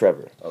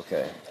 Trevor.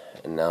 Okay,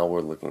 and now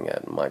we're looking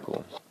at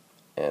Michael.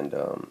 And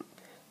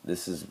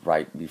this is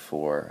right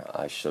before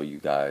I show you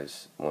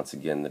guys, once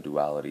again, the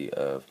duality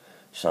of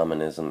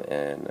shamanism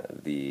and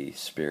the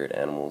spirit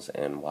animals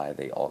and why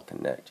they all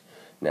connect.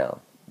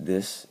 Now,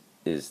 this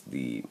is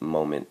the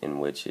moment in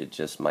which it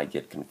just might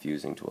get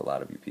confusing to a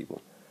lot of you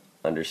people.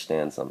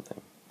 Understand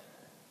something.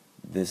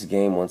 This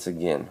game, once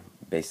again,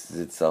 bases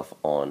itself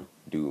on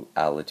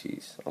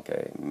dualities,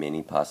 okay?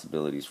 Many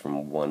possibilities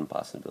from one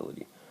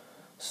possibility.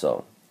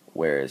 So,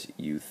 whereas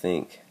you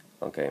think,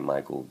 okay,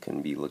 Michael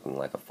can be looking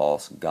like a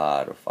false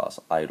god or false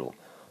idol,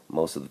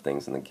 most of the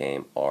things in the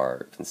game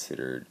are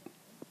considered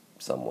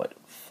somewhat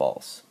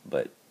false.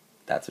 But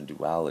that's a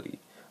duality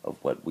of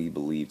what we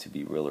believe to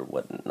be real or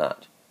what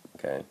not,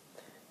 okay?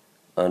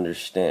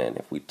 Understand,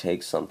 if we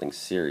take something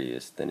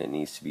serious, then it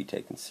needs to be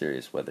taken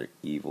serious, whether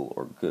evil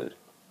or good.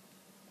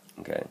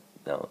 Okay,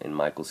 now in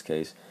Michael's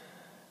case,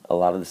 a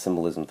lot of the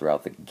symbolism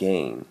throughout the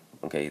game,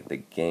 okay, the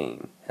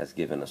game has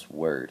given us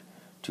word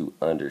to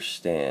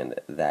understand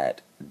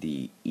that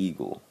the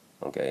eagle,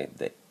 okay,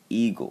 the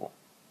eagle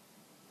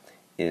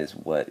is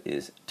what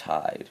is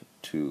tied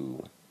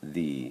to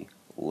the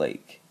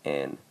lake,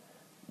 and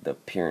the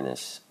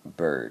Pyrenees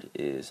bird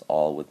is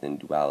all within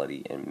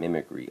duality and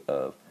mimicry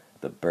of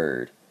the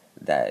bird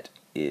that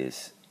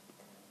is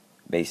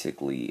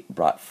basically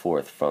brought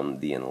forth from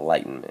the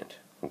Enlightenment.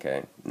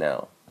 Okay,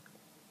 now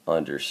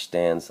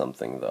understand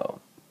something though.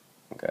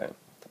 Okay,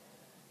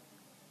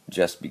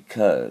 just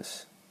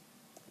because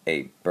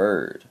a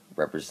bird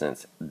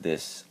represents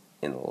this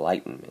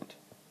enlightenment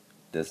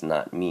does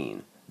not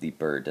mean the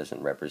bird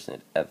doesn't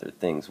represent other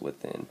things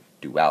within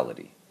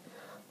duality,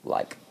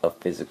 like a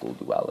physical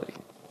duality.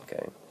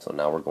 Okay, so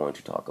now we're going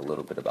to talk a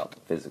little bit about the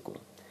physical.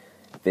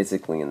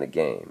 Physically in the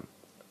game,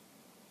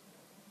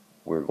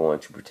 we're going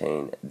to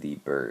pertain the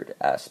bird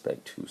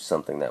aspect to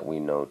something that we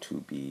know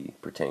to be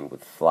pertained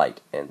with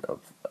flight and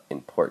of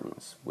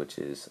importance, which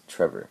is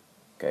Trevor.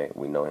 Okay,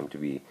 we know him to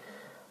be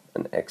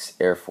an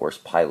ex-Air Force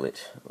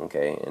pilot,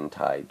 okay, and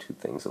tied to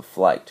things of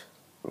flight.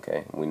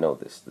 Okay, we know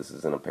this. This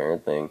is an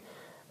apparent thing.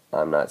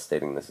 I'm not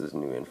stating this is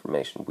new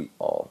information. We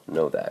all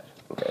know that.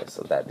 Okay,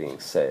 so that being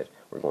said,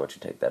 we're going to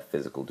take that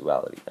physical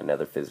duality.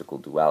 Another physical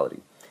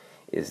duality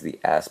is the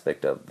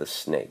aspect of the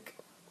snake.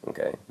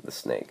 Okay, the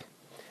snake.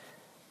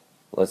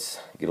 Let's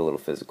get a little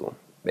physical.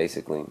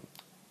 Basically,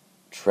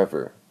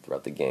 Trevor,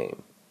 throughout the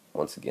game,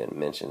 once again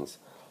mentions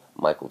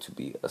Michael to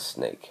be a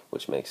snake,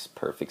 which makes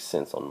perfect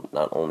sense on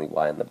not only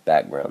why in the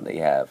background they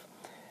have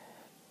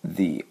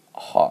the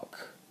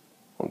hawk,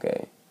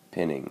 okay,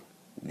 pinning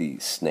the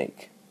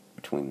snake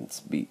between its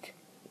beak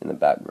in the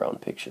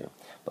background picture,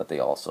 but they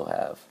also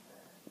have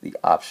the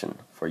option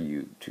for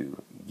you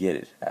to get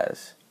it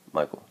as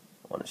Michael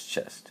on his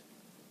chest.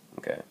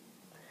 Okay.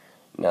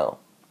 Now,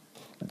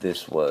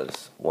 this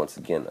was once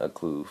again a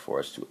clue for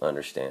us to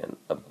understand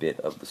a bit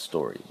of the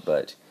story,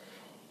 but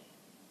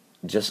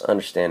just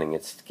understanding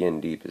its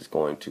skin deep is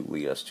going to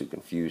lead us to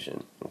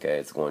confusion. Okay,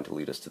 it's going to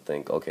lead us to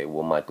think, okay,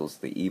 well, Michael's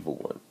the evil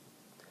one.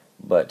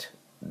 But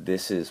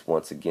this is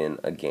once again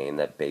a game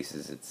that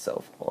bases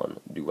itself on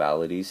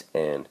dualities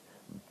and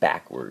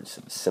backwards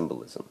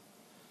symbolism.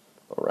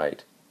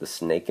 Alright, the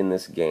snake in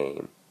this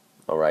game,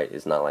 alright,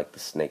 is not like the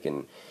snake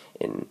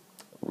in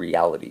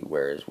reality,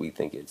 whereas we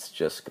think it's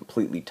just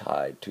completely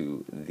tied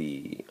to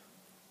the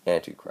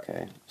Antichrist.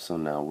 Okay, so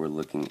now we're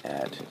looking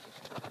at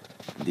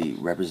the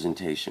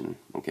representation,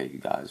 okay, you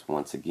guys,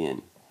 once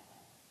again,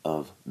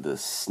 of the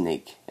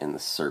snake and the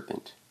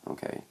serpent,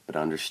 okay? But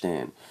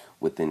understand,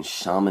 within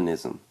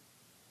shamanism,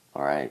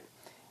 alright,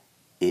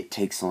 it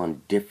takes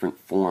on different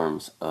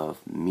forms of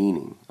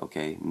meaning,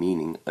 okay?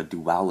 Meaning a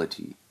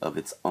duality of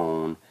its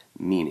own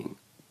meaning,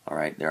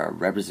 alright? There are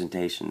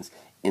representations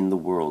in the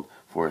world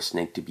for a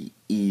snake to be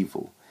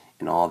evil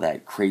and all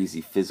that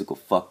crazy physical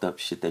fucked up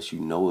shit that you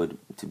know it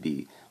to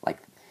be,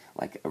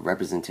 like a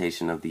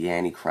representation of the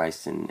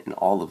Antichrist and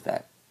all of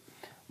that.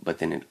 But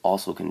then it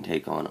also can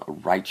take on a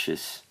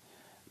righteous,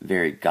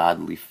 very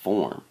godly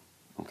form,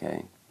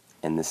 okay?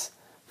 And this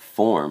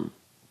form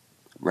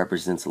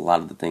represents a lot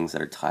of the things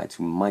that are tied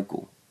to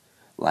Michael,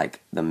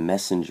 like the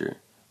messenger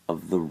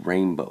of the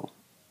rainbow,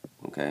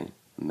 okay?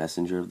 The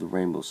messenger of the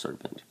rainbow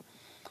serpent.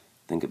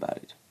 Think about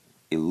it.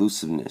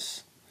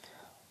 Elusiveness.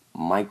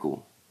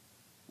 Michael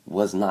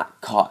was not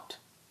caught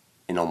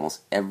in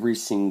almost every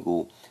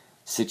single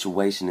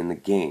situation in the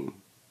game.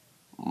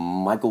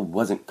 Michael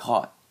wasn't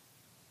caught.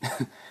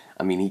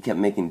 I mean, he kept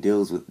making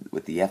deals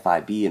with the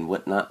FIB and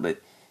whatnot,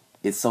 but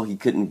it's so he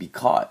couldn't be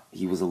caught.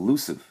 He was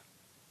elusive.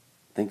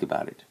 Think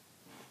about it.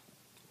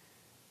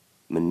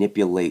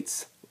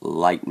 Manipulates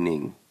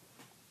lightning.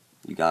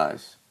 You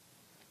guys,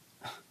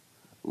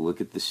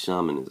 look at the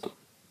shamanism.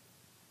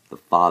 The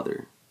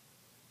father,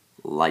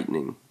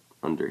 lightning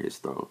under his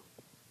throne.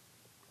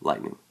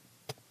 Lightning.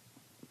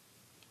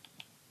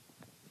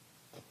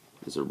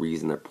 There's a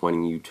reason they're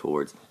pointing you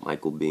towards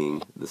Michael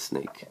being the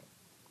snake.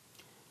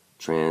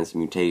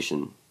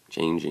 Transmutation,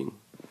 changing,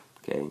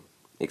 okay?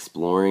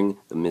 Exploring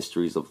the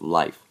mysteries of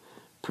life.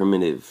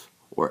 Primitive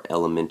or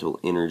elemental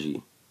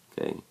energy,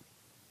 okay?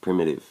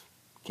 Primitive,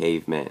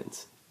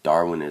 cavemans,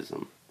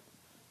 Darwinism,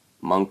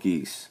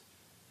 monkeys.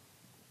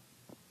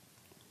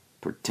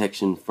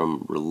 Protection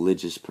from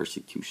religious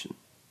persecution.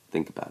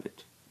 Think about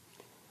it.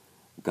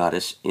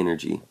 Goddess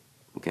energy,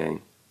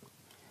 okay?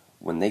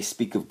 When they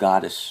speak of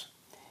goddess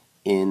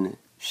in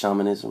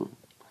shamanism,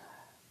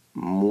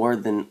 more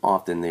than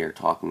often they are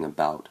talking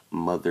about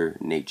Mother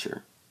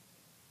Nature,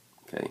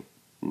 okay?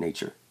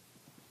 Nature.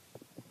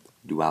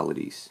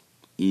 Dualities.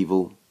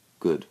 Evil,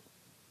 good,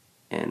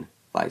 and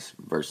vice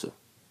versa.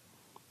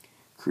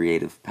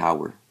 Creative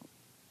power.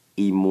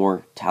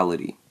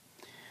 Immortality.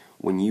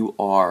 When you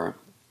are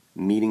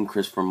meeting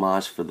Christopher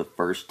Maj for the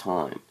first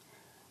time,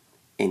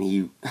 and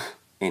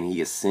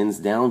he ascends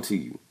down to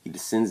you. He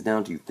descends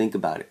down to you. Think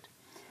about it.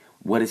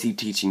 What is he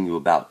teaching you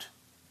about?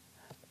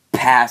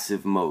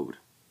 Passive mode.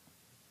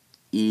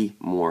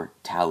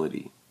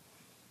 Immortality.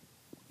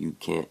 You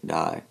can't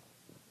die.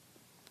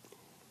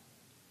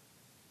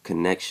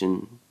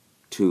 Connection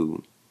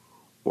to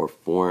or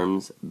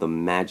forms the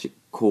magic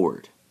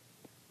cord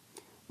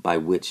by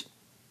which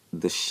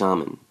the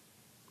shaman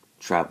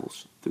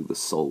travels through the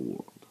soul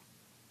world.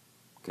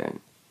 Okay?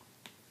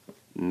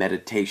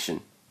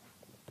 Meditation.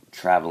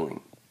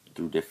 Traveling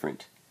through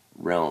different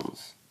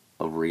realms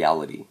of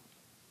reality.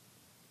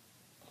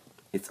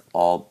 It's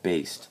all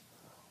based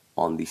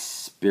on the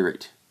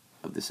spirit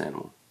of this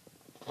animal.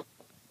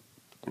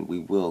 And we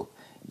will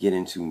get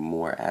into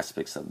more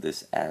aspects of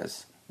this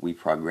as we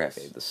progress.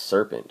 Okay, the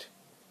serpent,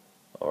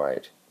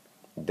 alright,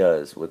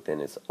 does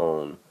within its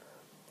own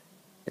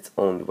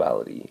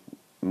duality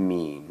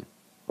mean,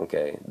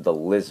 okay, the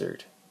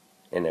lizard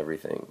and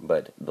everything.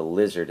 But the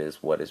lizard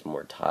is what is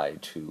more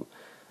tied to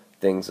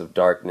things of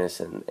darkness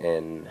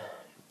and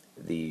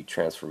the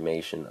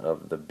transformation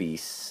of the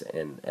beasts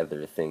and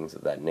other things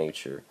of that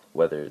nature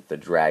whether the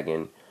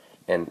dragon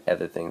and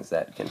other things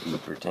that can be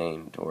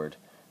pertained toward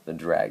the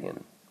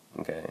dragon.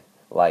 Okay,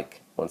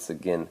 like, once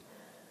again,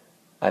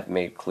 I've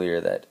made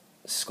clear that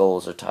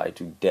skulls are tied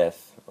to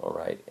death,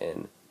 alright,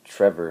 and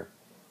Trevor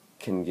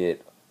can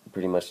get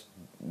pretty much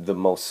the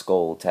most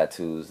skull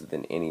tattoos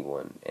than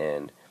anyone,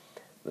 and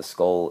the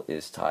skull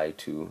is tied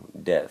to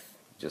death,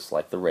 just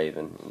like the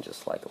raven, and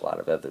just like a lot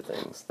of other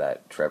things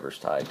that Trevor's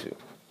tied to.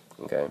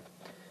 Okay?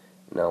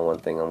 Now, one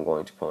thing I'm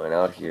going to point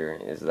out here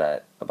is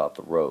that about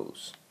the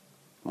rose.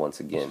 Once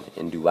again,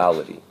 in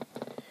duality,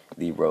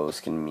 the rose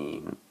can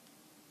mean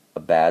a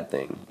bad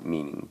thing,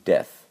 meaning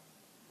death.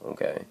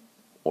 Okay?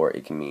 Or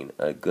it can mean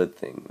a good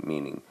thing,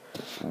 meaning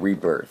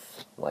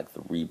rebirth, like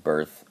the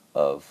rebirth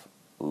of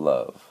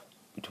love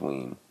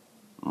between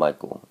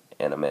Michael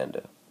and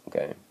Amanda.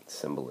 Okay?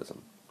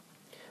 Symbolism.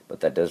 But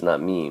that does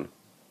not mean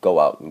go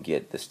out and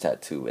get this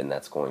tattoo and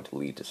that's going to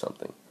lead to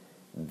something.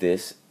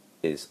 This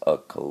is a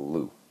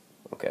clue.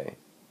 Okay?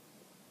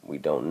 We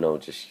don't know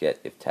just yet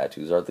if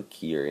tattoos are the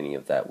key or any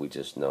of that. We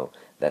just know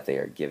that they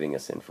are giving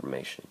us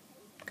information.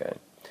 Okay?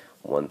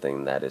 One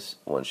thing that is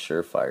one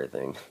surefire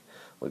thing.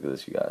 Look at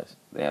this, you guys.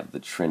 They have the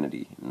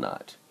Trinity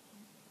knot.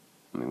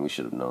 I mean, we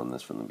should have known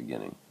this from the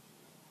beginning.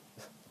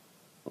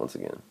 Once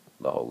again,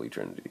 the Holy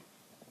Trinity.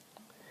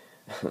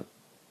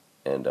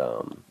 And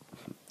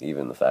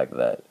even the fact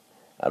that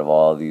out of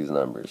all these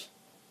numbers,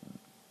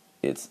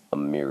 it's a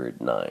mirrored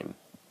 9.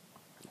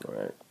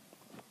 Alright?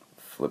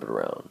 Flip it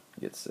around,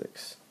 get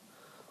 6.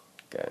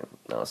 Okay,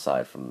 now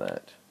aside from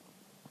that,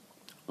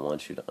 I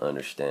want you to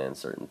understand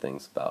certain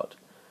things about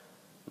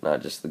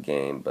not just the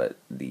game, but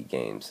the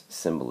game's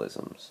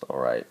symbolisms,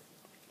 alright?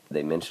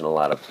 They mention a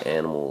lot of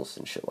animals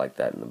and shit like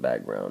that in the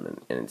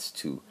background, and it's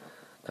to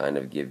kind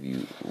of give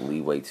you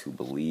leeway to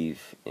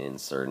believe in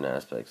certain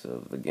aspects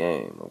of the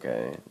game,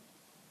 okay?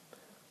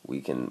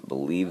 We can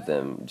believe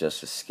them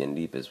just as skin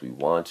deep as we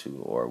want to,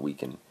 or we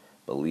can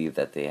believe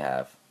that they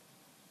have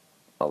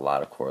a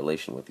lot of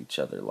correlation with each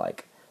other,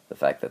 like the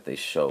fact that they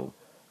show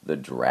the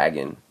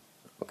dragon,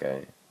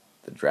 okay?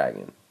 The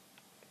dragon.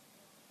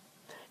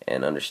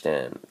 And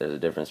understand, there's a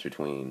difference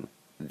between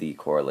the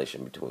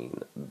correlation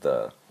between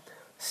the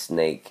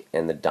snake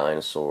and the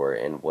dinosaur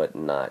and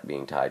whatnot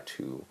being tied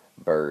to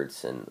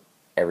birds and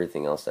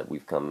everything else that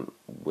we've come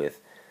with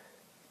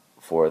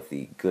for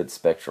the good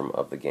spectrum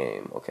of the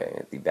game,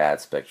 okay? The bad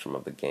spectrum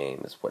of the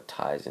game is what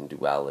ties in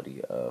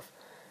duality of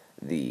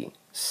the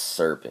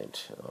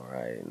serpent,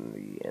 alright,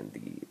 and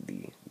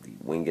the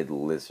winged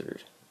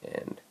lizard,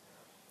 and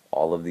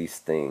all of these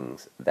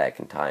things that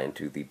can tie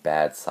into the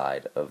bad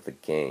side of the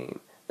game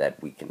that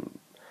we can,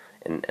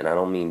 and I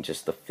don't mean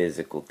just the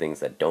physical things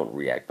that don't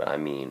react, but I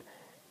mean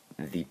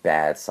the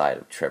bad side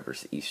of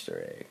Trevor's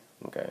Easter egg,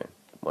 okay?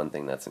 One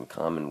thing that's in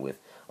common with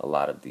a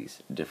lot of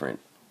these different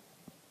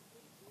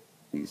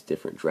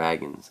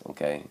dragons,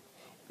 okay,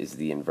 is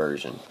the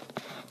inversion.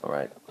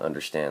 Alright,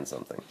 understand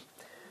something.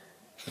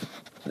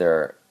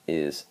 There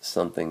is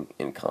something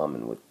in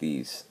common with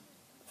these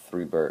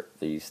three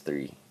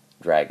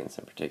dragons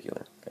in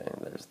particular. Okay,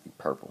 there's the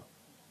purple.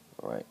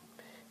 Alright.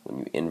 When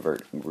you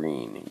invert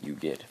green, you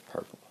get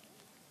purple.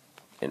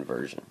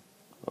 Inversion.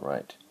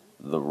 Alright.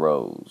 The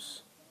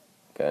rose.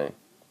 Okay?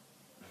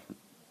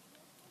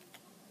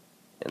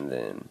 And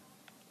then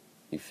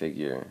you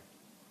figure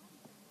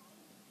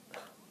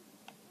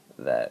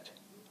that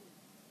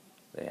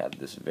they have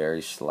this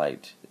very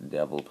slight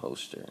devil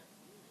poster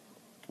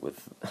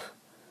with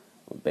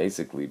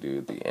basically,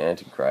 dude, the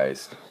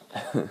Antichrist,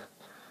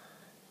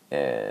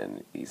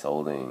 and he's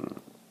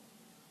holding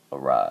a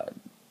rod.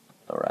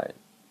 Alright,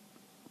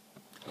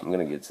 I'm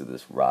gonna get to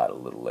this rod a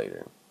little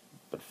later,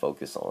 but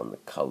focus on the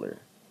color.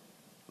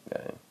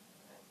 Okay,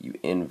 you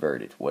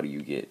invert it, what do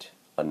you get?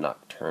 A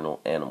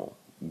nocturnal animal,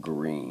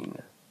 green.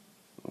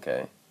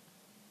 Okay,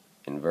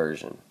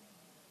 inversion.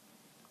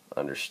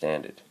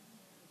 Understand it.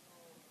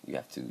 You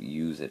have to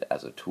use it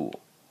as a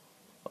tool.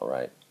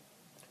 Alright,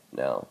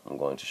 now I'm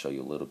going to show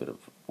you a little bit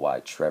of why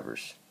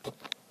Trevor's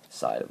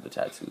side of the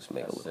tattoos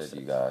make a little sense.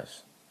 You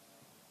guys,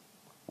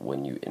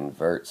 when you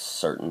invert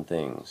certain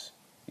things,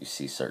 you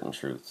see certain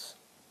truths.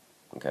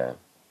 Okay,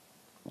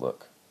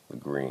 look, the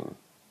green,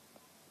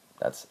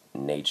 that's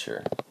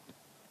nature.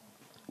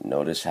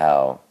 Notice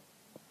how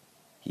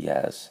he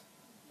has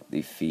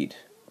the feet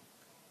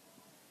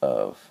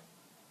of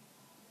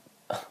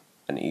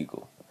an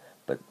eagle,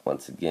 but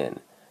once again,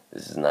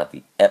 this is not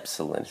the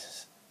epsilon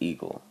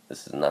eagle.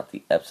 This is not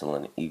the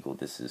epsilon eagle.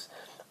 This is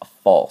a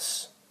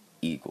false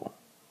eagle.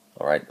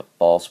 Alright, the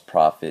false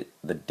prophet,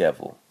 the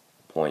devil,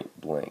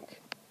 point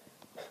blank.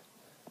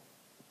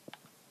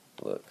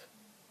 Look,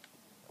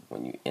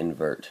 when you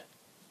invert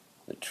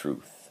the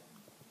truth,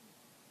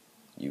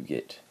 you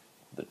get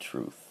the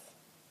truth.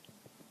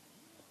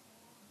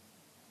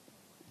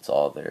 It's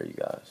all there, you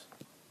guys.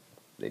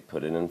 They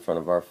put it in front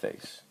of our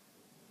face.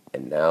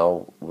 And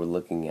now we're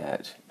looking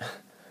at,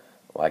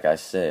 like I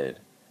said,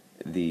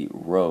 the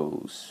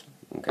rose,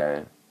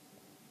 okay?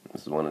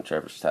 This is one of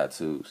Trevor's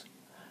tattoos.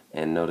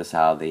 And notice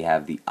how they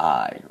have the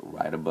eye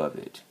right above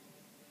it.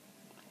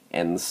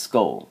 And the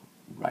skull.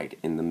 right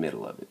in the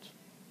middle of it.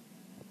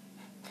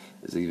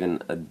 There's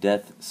even a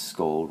death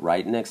skull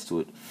right next to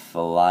it,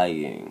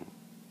 flying.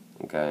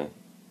 Okay?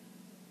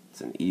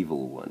 It's an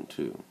evil one,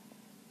 too.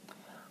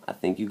 I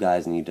think you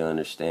guys need to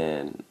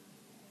understand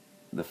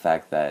the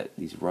fact that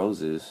these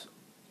roses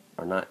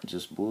are not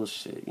just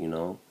bullshit, you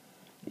know?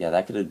 Yeah,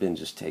 that could have been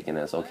just taken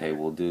as, okay,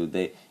 well, dude,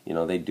 they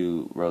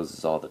do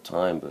roses all the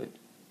time, but,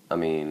 I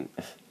mean,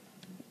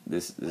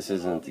 this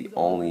isn't the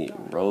only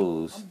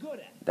rose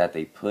that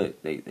they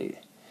put. They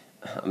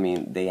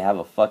have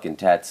a fucking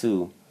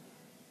tattoo.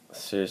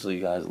 Seriously,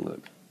 you guys,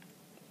 look.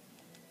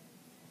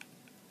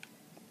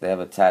 They have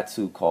a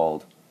tattoo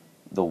called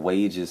The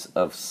Wages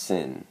of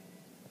Sin.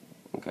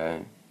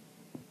 Okay?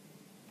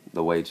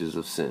 The wages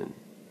of sin.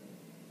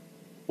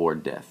 Or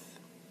death.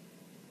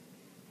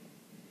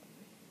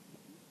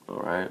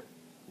 Alright?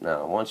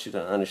 Now, I want you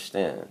to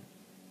understand.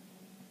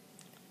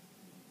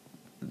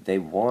 They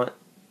want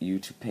you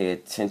to pay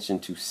attention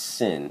to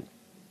sin,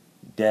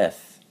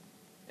 death,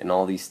 and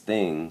all these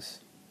things.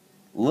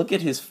 Look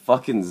at his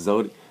fucking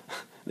zodiac.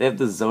 They have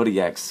the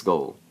zodiac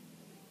skull.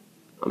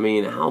 I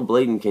mean, how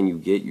blatant can you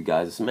get, you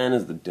guys? This man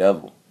is the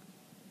devil.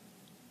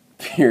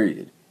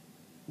 Period.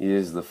 He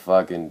is the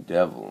fucking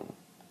devil.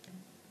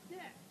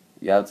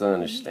 You have to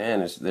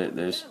understand this.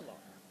 There's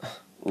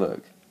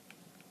look.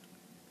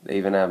 They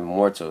even have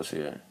mortos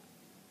here.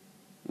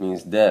 It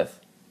means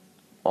death.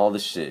 All the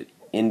shit.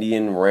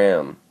 Indian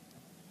ram.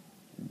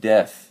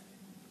 Death.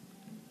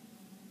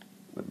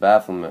 The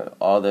Baphomet.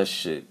 All that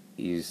shit.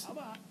 He's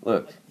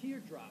look.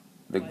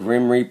 The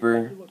Grim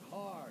Reaper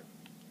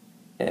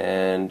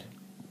and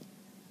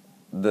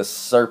the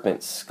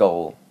serpent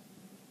skull.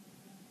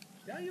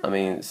 I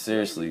mean,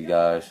 seriously,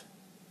 guys,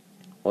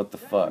 what the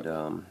fuck?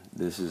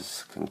 This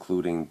is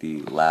concluding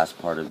the last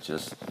part of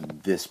just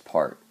this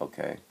part,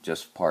 okay?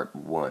 Just part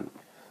 1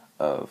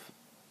 of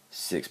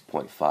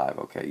 6.5,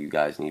 okay? You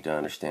guys need to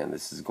understand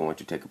this is going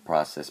to take a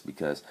process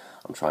because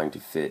I'm trying to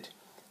fit,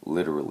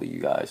 literally, you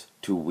guys,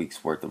 2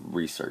 weeks worth of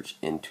research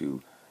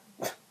into...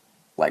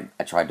 Like,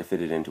 I tried to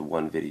fit it into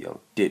one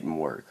video. Didn't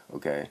work,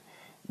 okay?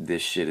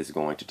 This shit is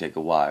going to take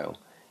a while.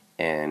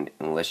 And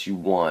unless you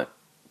want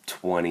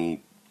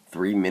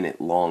 23-minute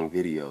long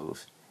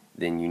videos,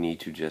 then you need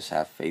to just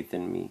have faith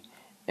in me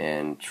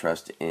and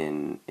trust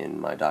in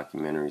my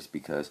documentaries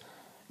because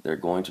they're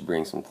going to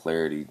bring some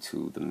clarity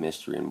to the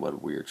mystery and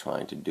what we're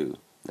trying to do.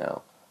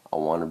 Now, I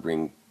want to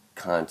bring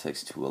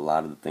context to a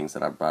lot of the things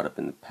that I brought up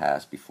in the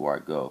past before I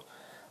go.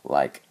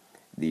 Like...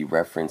 the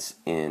reference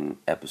in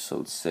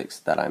episode 6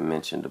 that I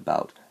mentioned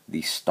about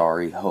the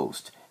starry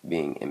host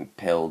being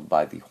impaled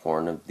by the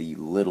horn of the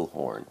little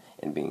horn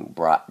and being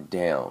brought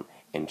down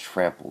and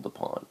trampled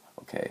upon,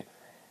 okay?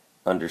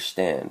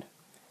 Understand,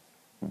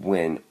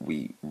 when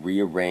we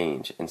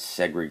rearrange and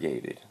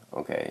segregated,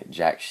 okay,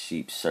 Jack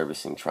Sheep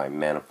servicing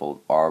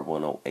trimanifold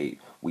R108,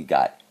 we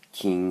got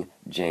King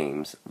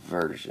James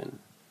Version.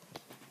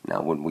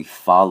 Now, when we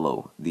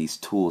follow these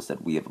tools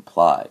that we have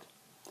applied,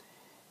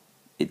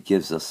 it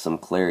gives us some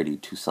clarity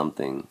to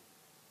something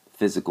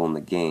physical in the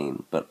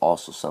game, but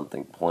also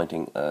something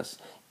pointing us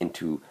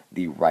into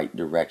the right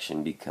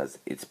direction because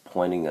it's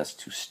pointing us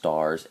to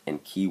stars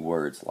and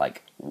keywords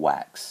like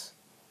wax.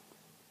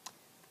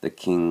 The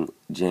King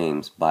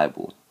James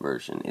Bible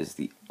version is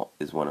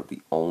one of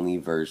the only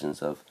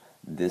versions of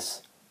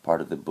this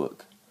part of the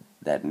book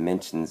that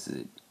mentions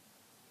it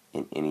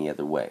in any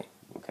other way,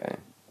 okay?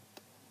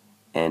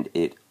 And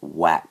it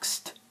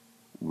waxed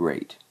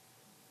great,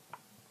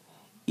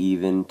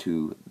 even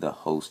to the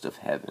host of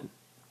heaven.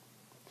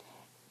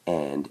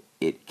 And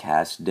it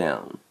cast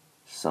down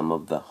some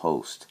of the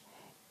host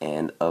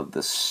and of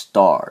the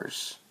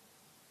stars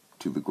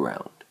to the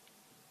ground,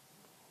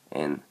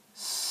 and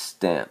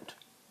stamped,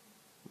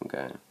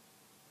 okay,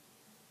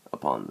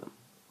 upon them.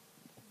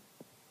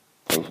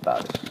 Think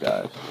about it, you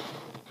guys.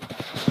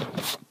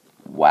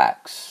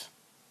 Wax,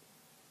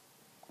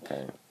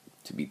 okay,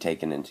 to be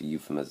taken into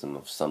euphemism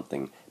of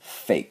something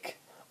fake,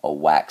 a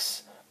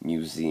wax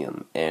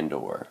museum and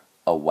or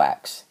a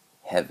wax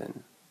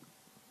heaven,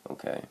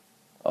 okay,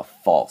 a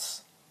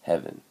false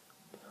heaven.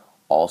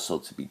 Also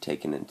to be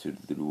taken into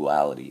the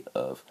duality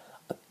of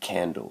a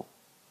candle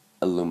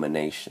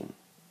illumination.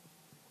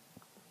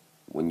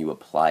 When you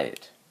apply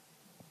it,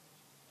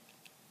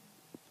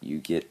 you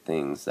get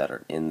things that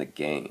are in the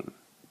game,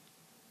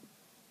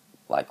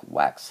 like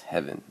wax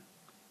heaven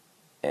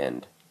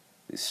and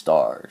the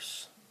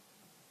stars.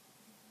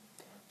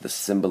 The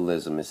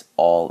symbolism is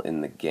all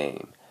in the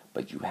game,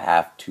 but you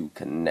have to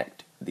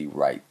connect the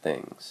right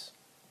things,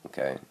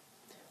 okay?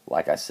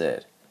 Like I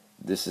said,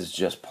 this is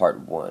just part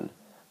 1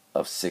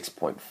 of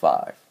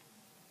 6.5.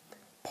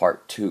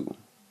 Part 2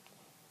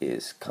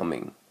 is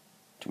coming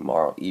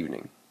tomorrow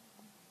evening,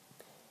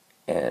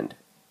 and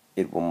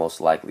it will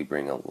most likely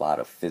bring a lot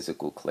of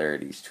physical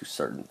clarities to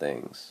certain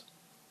things.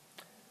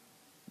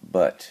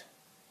 But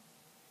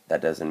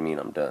that doesn't mean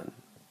I'm done,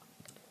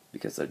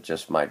 because there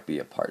just might be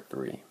a part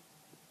 3.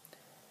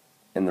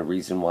 And the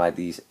reason why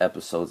these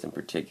episodes in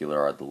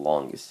particular are the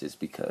longest is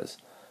because,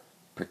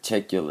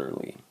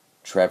 particularly,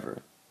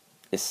 Trevor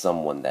is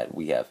someone that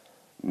we have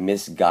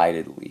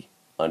misguidedly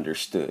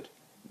understood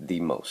the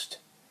most,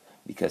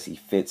 because he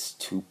fits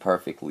too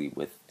perfectly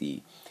with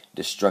the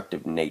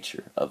destructive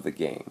nature of the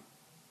game.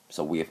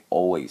 So we have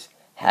always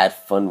had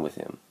fun with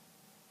him,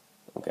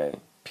 okay,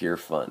 pure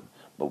fun,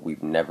 but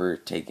we've never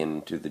taken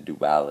into the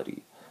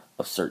duality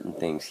of certain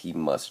things he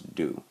must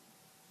do.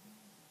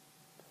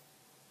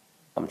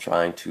 I'm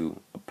trying to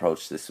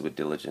approach this with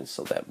diligence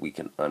so that we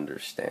can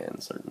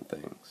understand certain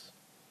things.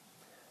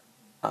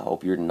 I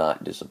hope you're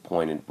not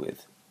disappointed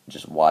with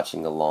just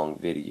watching a long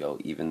video,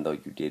 even though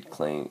you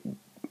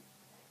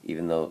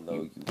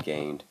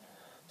gained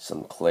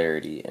some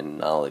clarity and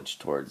knowledge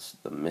towards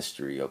the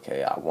mystery,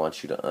 okay? I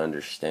want you to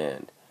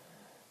understand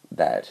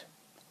that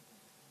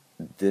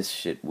this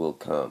shit will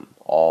come,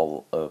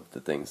 all of the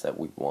things that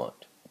we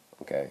want,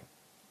 okay?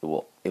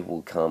 It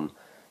will come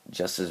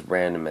just as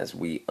random as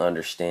we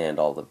understand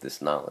all of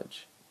this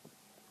knowledge,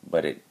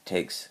 but it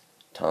takes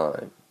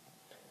time.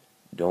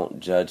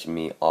 Don't judge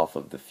me off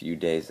of the few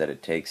days that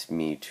it takes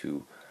me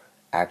to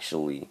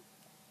actually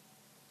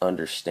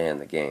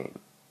understand the game,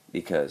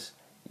 because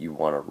you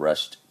want a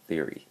rushed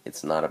theory.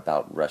 It's not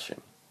about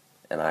rushing,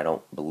 and I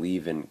don't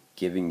believe in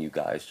giving you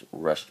guys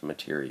rushed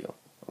material,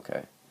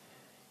 okay?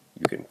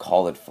 You can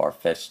call it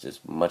far-fetched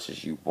as much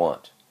as you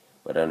want,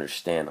 but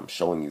understand I'm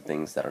showing you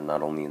things that are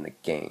not only in the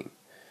game,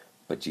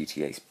 but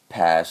GTA's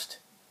past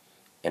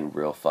and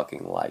real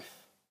fucking life.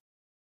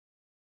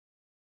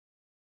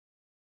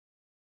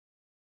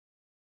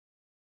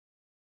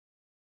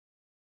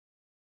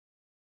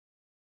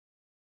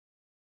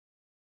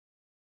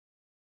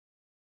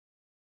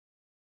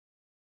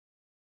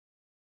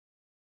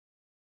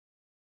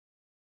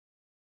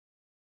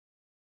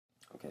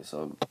 Okay,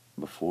 so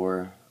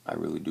before I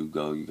really do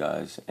go, you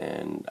guys,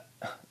 and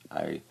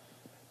I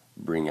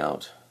bring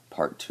out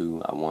part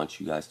 2, I want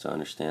you guys to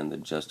understand the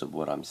gist of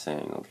what I'm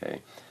saying,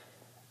 okay?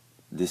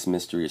 This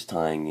mystery is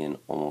tying in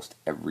almost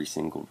every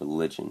single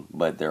religion,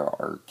 but there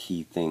are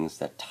key things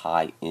that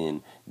tie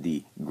in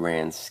the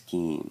grand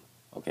scheme,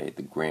 okay?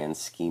 The grand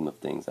scheme of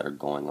things that are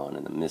going on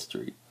in the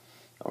mystery,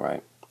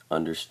 alright?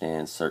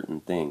 Understand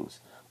certain things,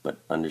 but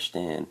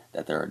understand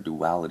that there are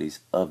dualities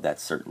of that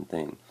certain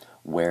thing,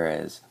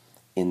 whereas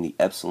in the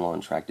Epsilon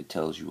tract it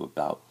tells you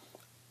about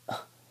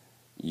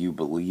you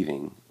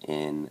believing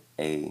in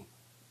a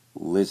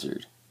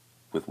lizard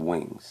with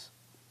wings,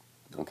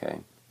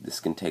 okay?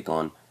 This can take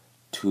on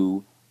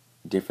 2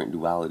 different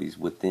dualities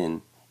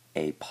within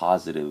a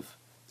positive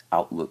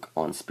outlook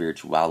on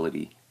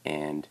spirituality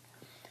and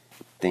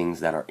things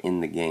that are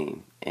in the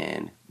game,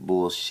 and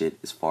bullshit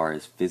as far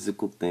as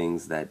physical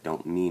things that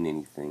don't mean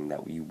anything,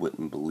 that you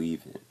wouldn't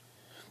believe in.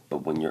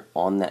 But when you're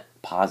on that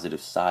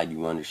positive side,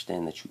 you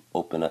understand that you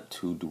open up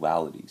 2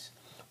 dualities,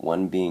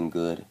 one being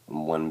good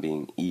and one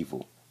being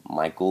evil.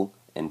 Michael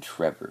and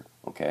Trevor,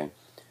 okay?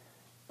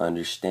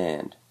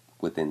 Understand,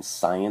 within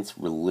science,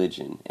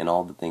 religion, and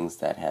all the things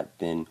that have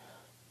been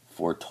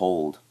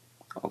foretold,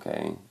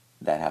 okay,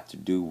 that have to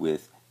do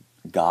with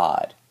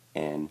God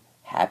and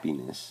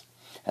happiness,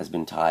 has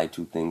been tied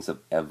to things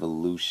of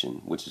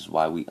evolution, which is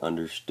why we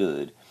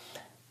understood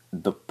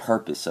the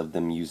purpose of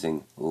them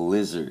using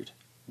lizard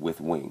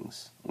with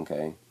wings,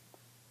 okay?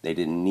 They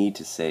didn't need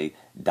to say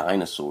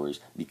dinosaurs,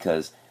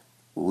 because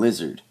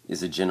lizard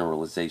is a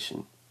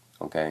generalization,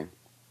 okay?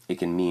 It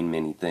can mean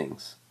many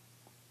things,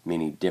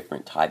 many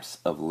different types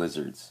of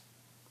lizards.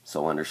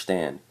 So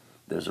understand,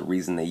 there's a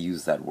reason they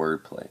use that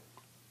wordplay.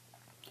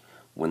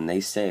 When they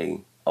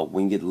say a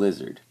winged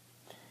lizard,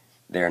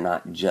 they're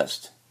not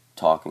just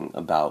talking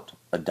about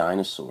a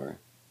dinosaur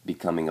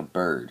becoming a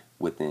bird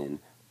within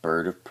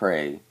bird of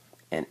prey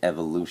and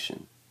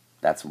evolution.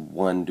 That's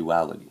one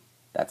duality.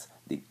 That's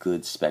the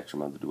good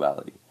spectrum of the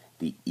duality.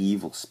 The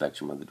evil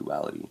spectrum of the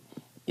duality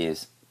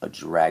is a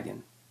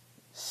dragon,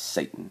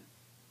 Satan.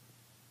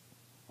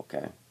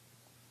 Okay?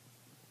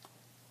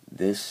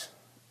 This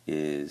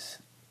is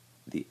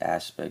the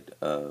aspect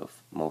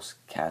of most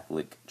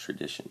Catholic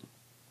tradition.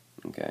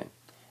 Okay?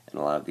 And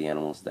a lot of the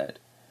animals that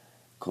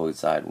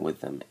coincide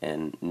with them.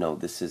 And no,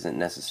 this isn't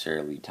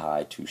necessarily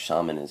tied to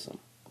shamanism.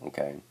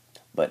 Okay?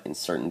 But in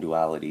certain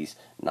dualities,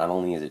 not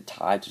only is it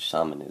tied to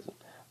shamanism,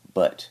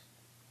 but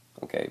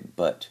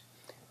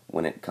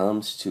when it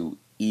comes to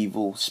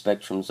evil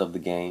spectrums of the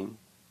game,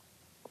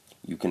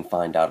 you can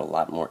find out a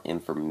lot more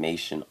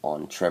information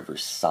on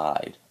Trevor's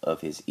side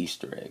of his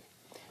Easter egg.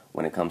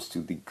 When it comes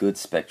to the good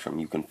spectrum,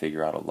 you can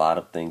figure out a lot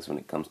of things when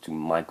it comes to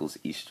Michael's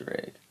Easter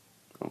egg.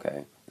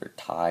 Okay? They're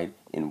tied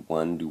in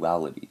one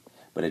duality,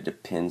 but it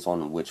depends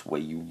on which way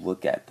you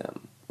look at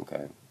them.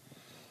 Okay?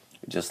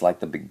 Just like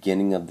the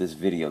beginning of this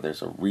video,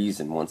 there's a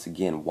reason, once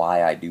again,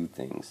 why I do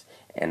things.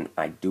 And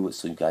I do it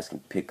so you guys can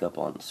pick up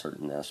on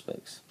certain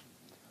aspects.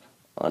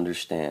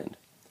 Understand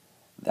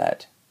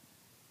that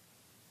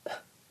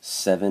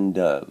 7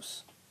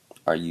 doves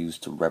are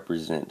used to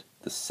represent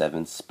the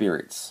 7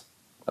 spirits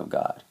of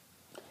God,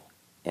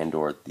 and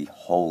or the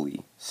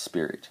Holy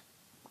Spirit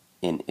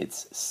in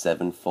its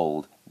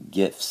 7-fold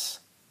gifts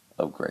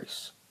of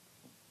grace.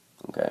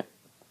 Okay?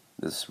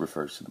 This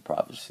refers to the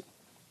prophecy.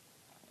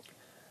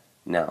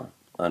 Now,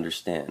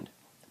 understand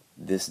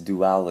this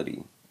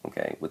duality,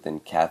 okay, within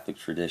Catholic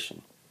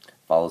tradition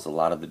follows a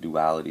lot of the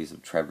dualities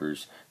of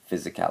Trevor's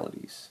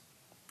physicalities,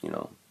 you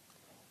know,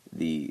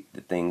 the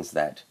things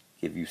that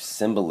give you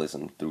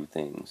symbolism through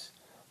things,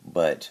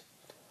 but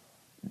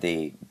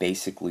they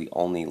basically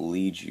only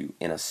lead you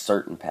in a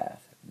certain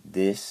path.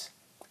 This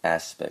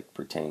aspect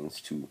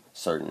pertains to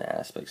certain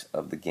aspects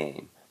of the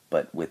game,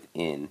 but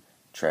within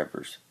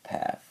Trevor's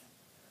path.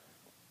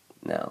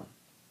 Now,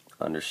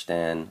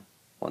 understand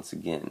once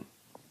again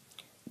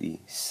the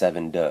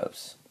 7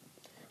 doves.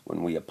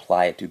 When we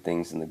apply it to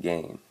things in the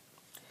game,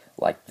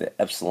 like the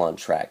Epsilon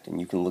tract, and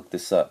you can look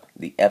this up,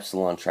 the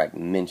Epsilon tract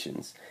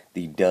mentions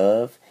the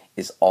dove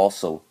is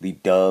also the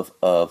dove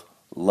of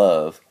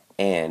love,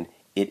 and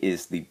it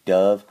is the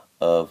dove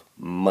of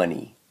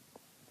money.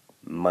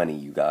 Money,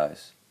 you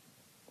guys.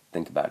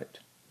 Think about it.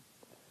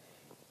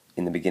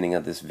 In the beginning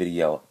of this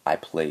video, I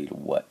played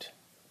what?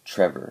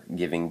 Trevor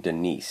giving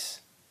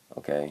Denise,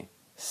 okay,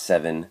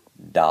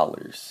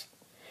 $7.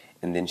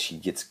 And then she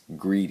gets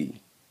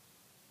greedy.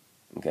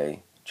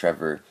 Okay?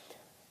 Trevor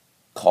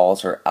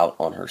calls her out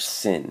on her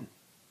sin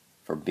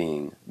for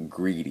being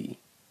greedy.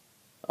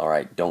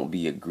 Alright? Don't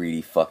be a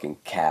greedy fucking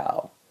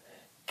cow.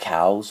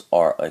 Cows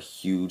are a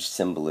huge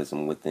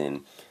symbolism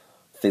within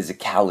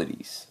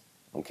physicalities.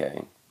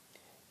 Okay?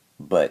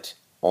 But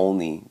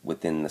only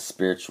within the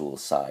spiritual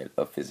side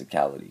of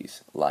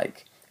physicalities.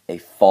 Like a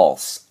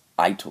false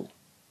idol.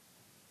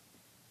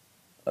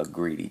 A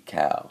greedy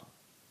cow.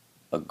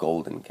 A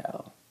golden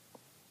cow.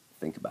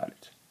 Think about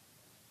it.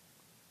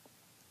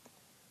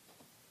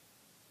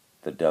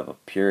 The dove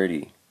of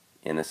purity,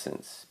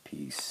 innocence,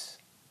 peace.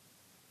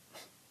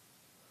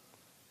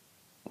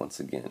 Once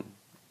again,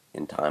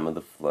 in time of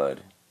the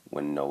flood,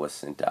 when Noah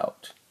sent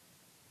out,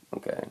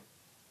 okay,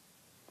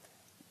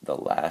 the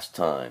last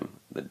time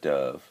the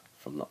dove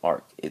from the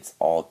ark, it's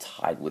all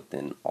tied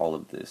within all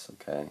of this,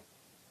 okay?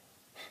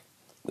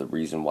 The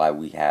reason why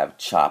we have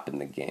Chop in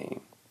the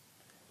game.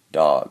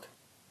 Dog.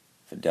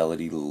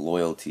 Fidelity,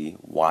 loyalty,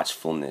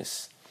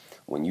 watchfulness.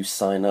 When you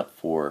sign up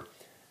for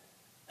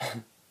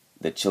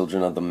the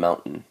Children of the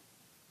Mountain,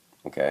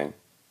 okay,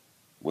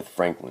 with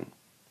Franklin,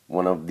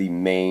 one of the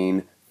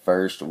main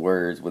first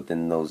words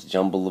within those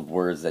jumble of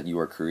words that you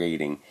are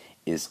creating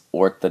is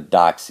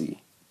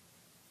orthodoxy.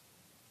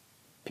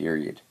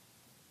 Period.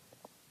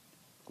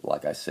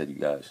 Like I said, you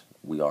guys,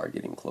 we are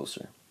getting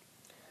closer.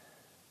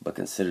 But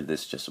consider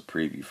this just a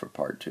preview for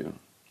part 2.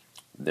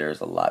 There's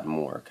a lot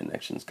more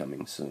connections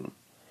coming soon.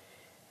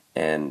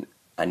 And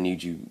I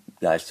need you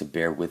guys to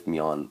bear with me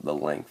on the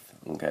length,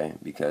 okay?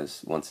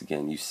 Because, once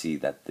again, you see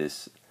that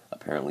this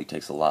apparently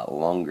takes a lot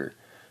longer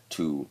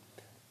to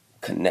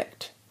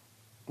connect,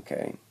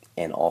 okay?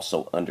 And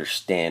also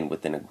understand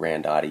within a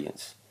grand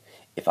audience.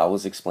 If I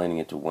was explaining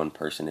it to one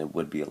person, it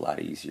would be a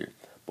lot easier.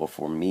 But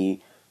for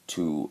me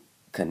to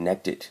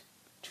connect it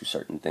to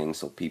certain things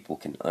so people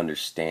can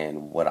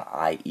understand what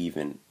I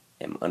even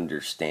am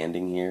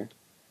understanding here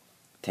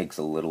takes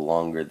a little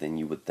longer than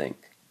you would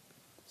think.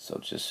 So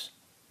just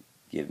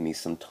give me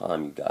some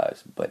time, you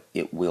guys, but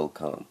it will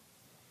come.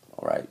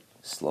 Alright?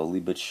 Slowly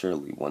but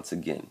surely, once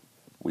again,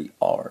 we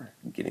are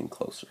getting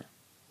closer.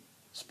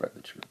 Spread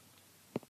the truth.